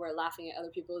 even though we're laughing at other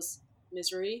people's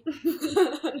misery.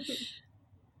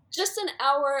 Just an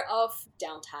hour of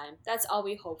downtime. That's all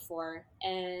we hope for.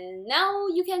 And now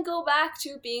you can go back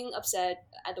to being upset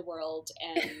at the world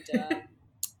and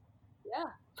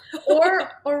yeah. or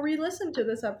re-listen to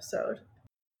this episode.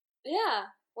 Yeah.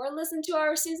 Or listen to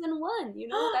our season 1. You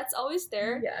know, that's always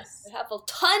there. Yes. We have a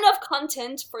ton of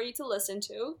content for you to listen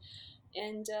to.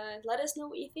 And let us know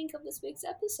what you think of this week's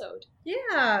episode.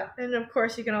 Yeah, and of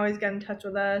course you can always get in touch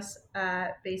with us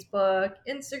at Facebook,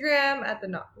 Instagram, at the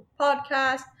Notebook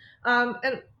Podcast.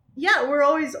 And yeah, we're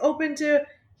always open to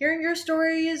hearing your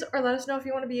stories, or let us know if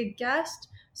you want to be a guest.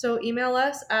 So email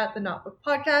us at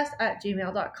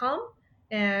thenotebookpodcast@gmail.com.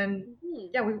 And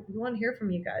yeah, we want to hear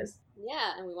from you guys.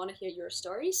 Yeah, and we want to hear your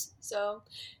stories. So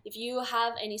if you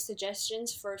have any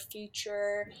suggestions for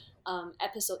future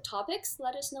episode topics,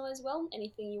 let us know as well.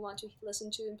 Anything you want to listen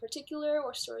to in particular,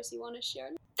 or stories you want to share.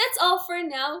 That's all for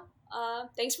now.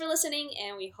 Thanks for listening,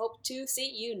 and we hope to see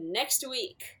you next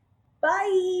week.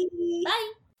 Bye!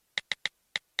 Bye!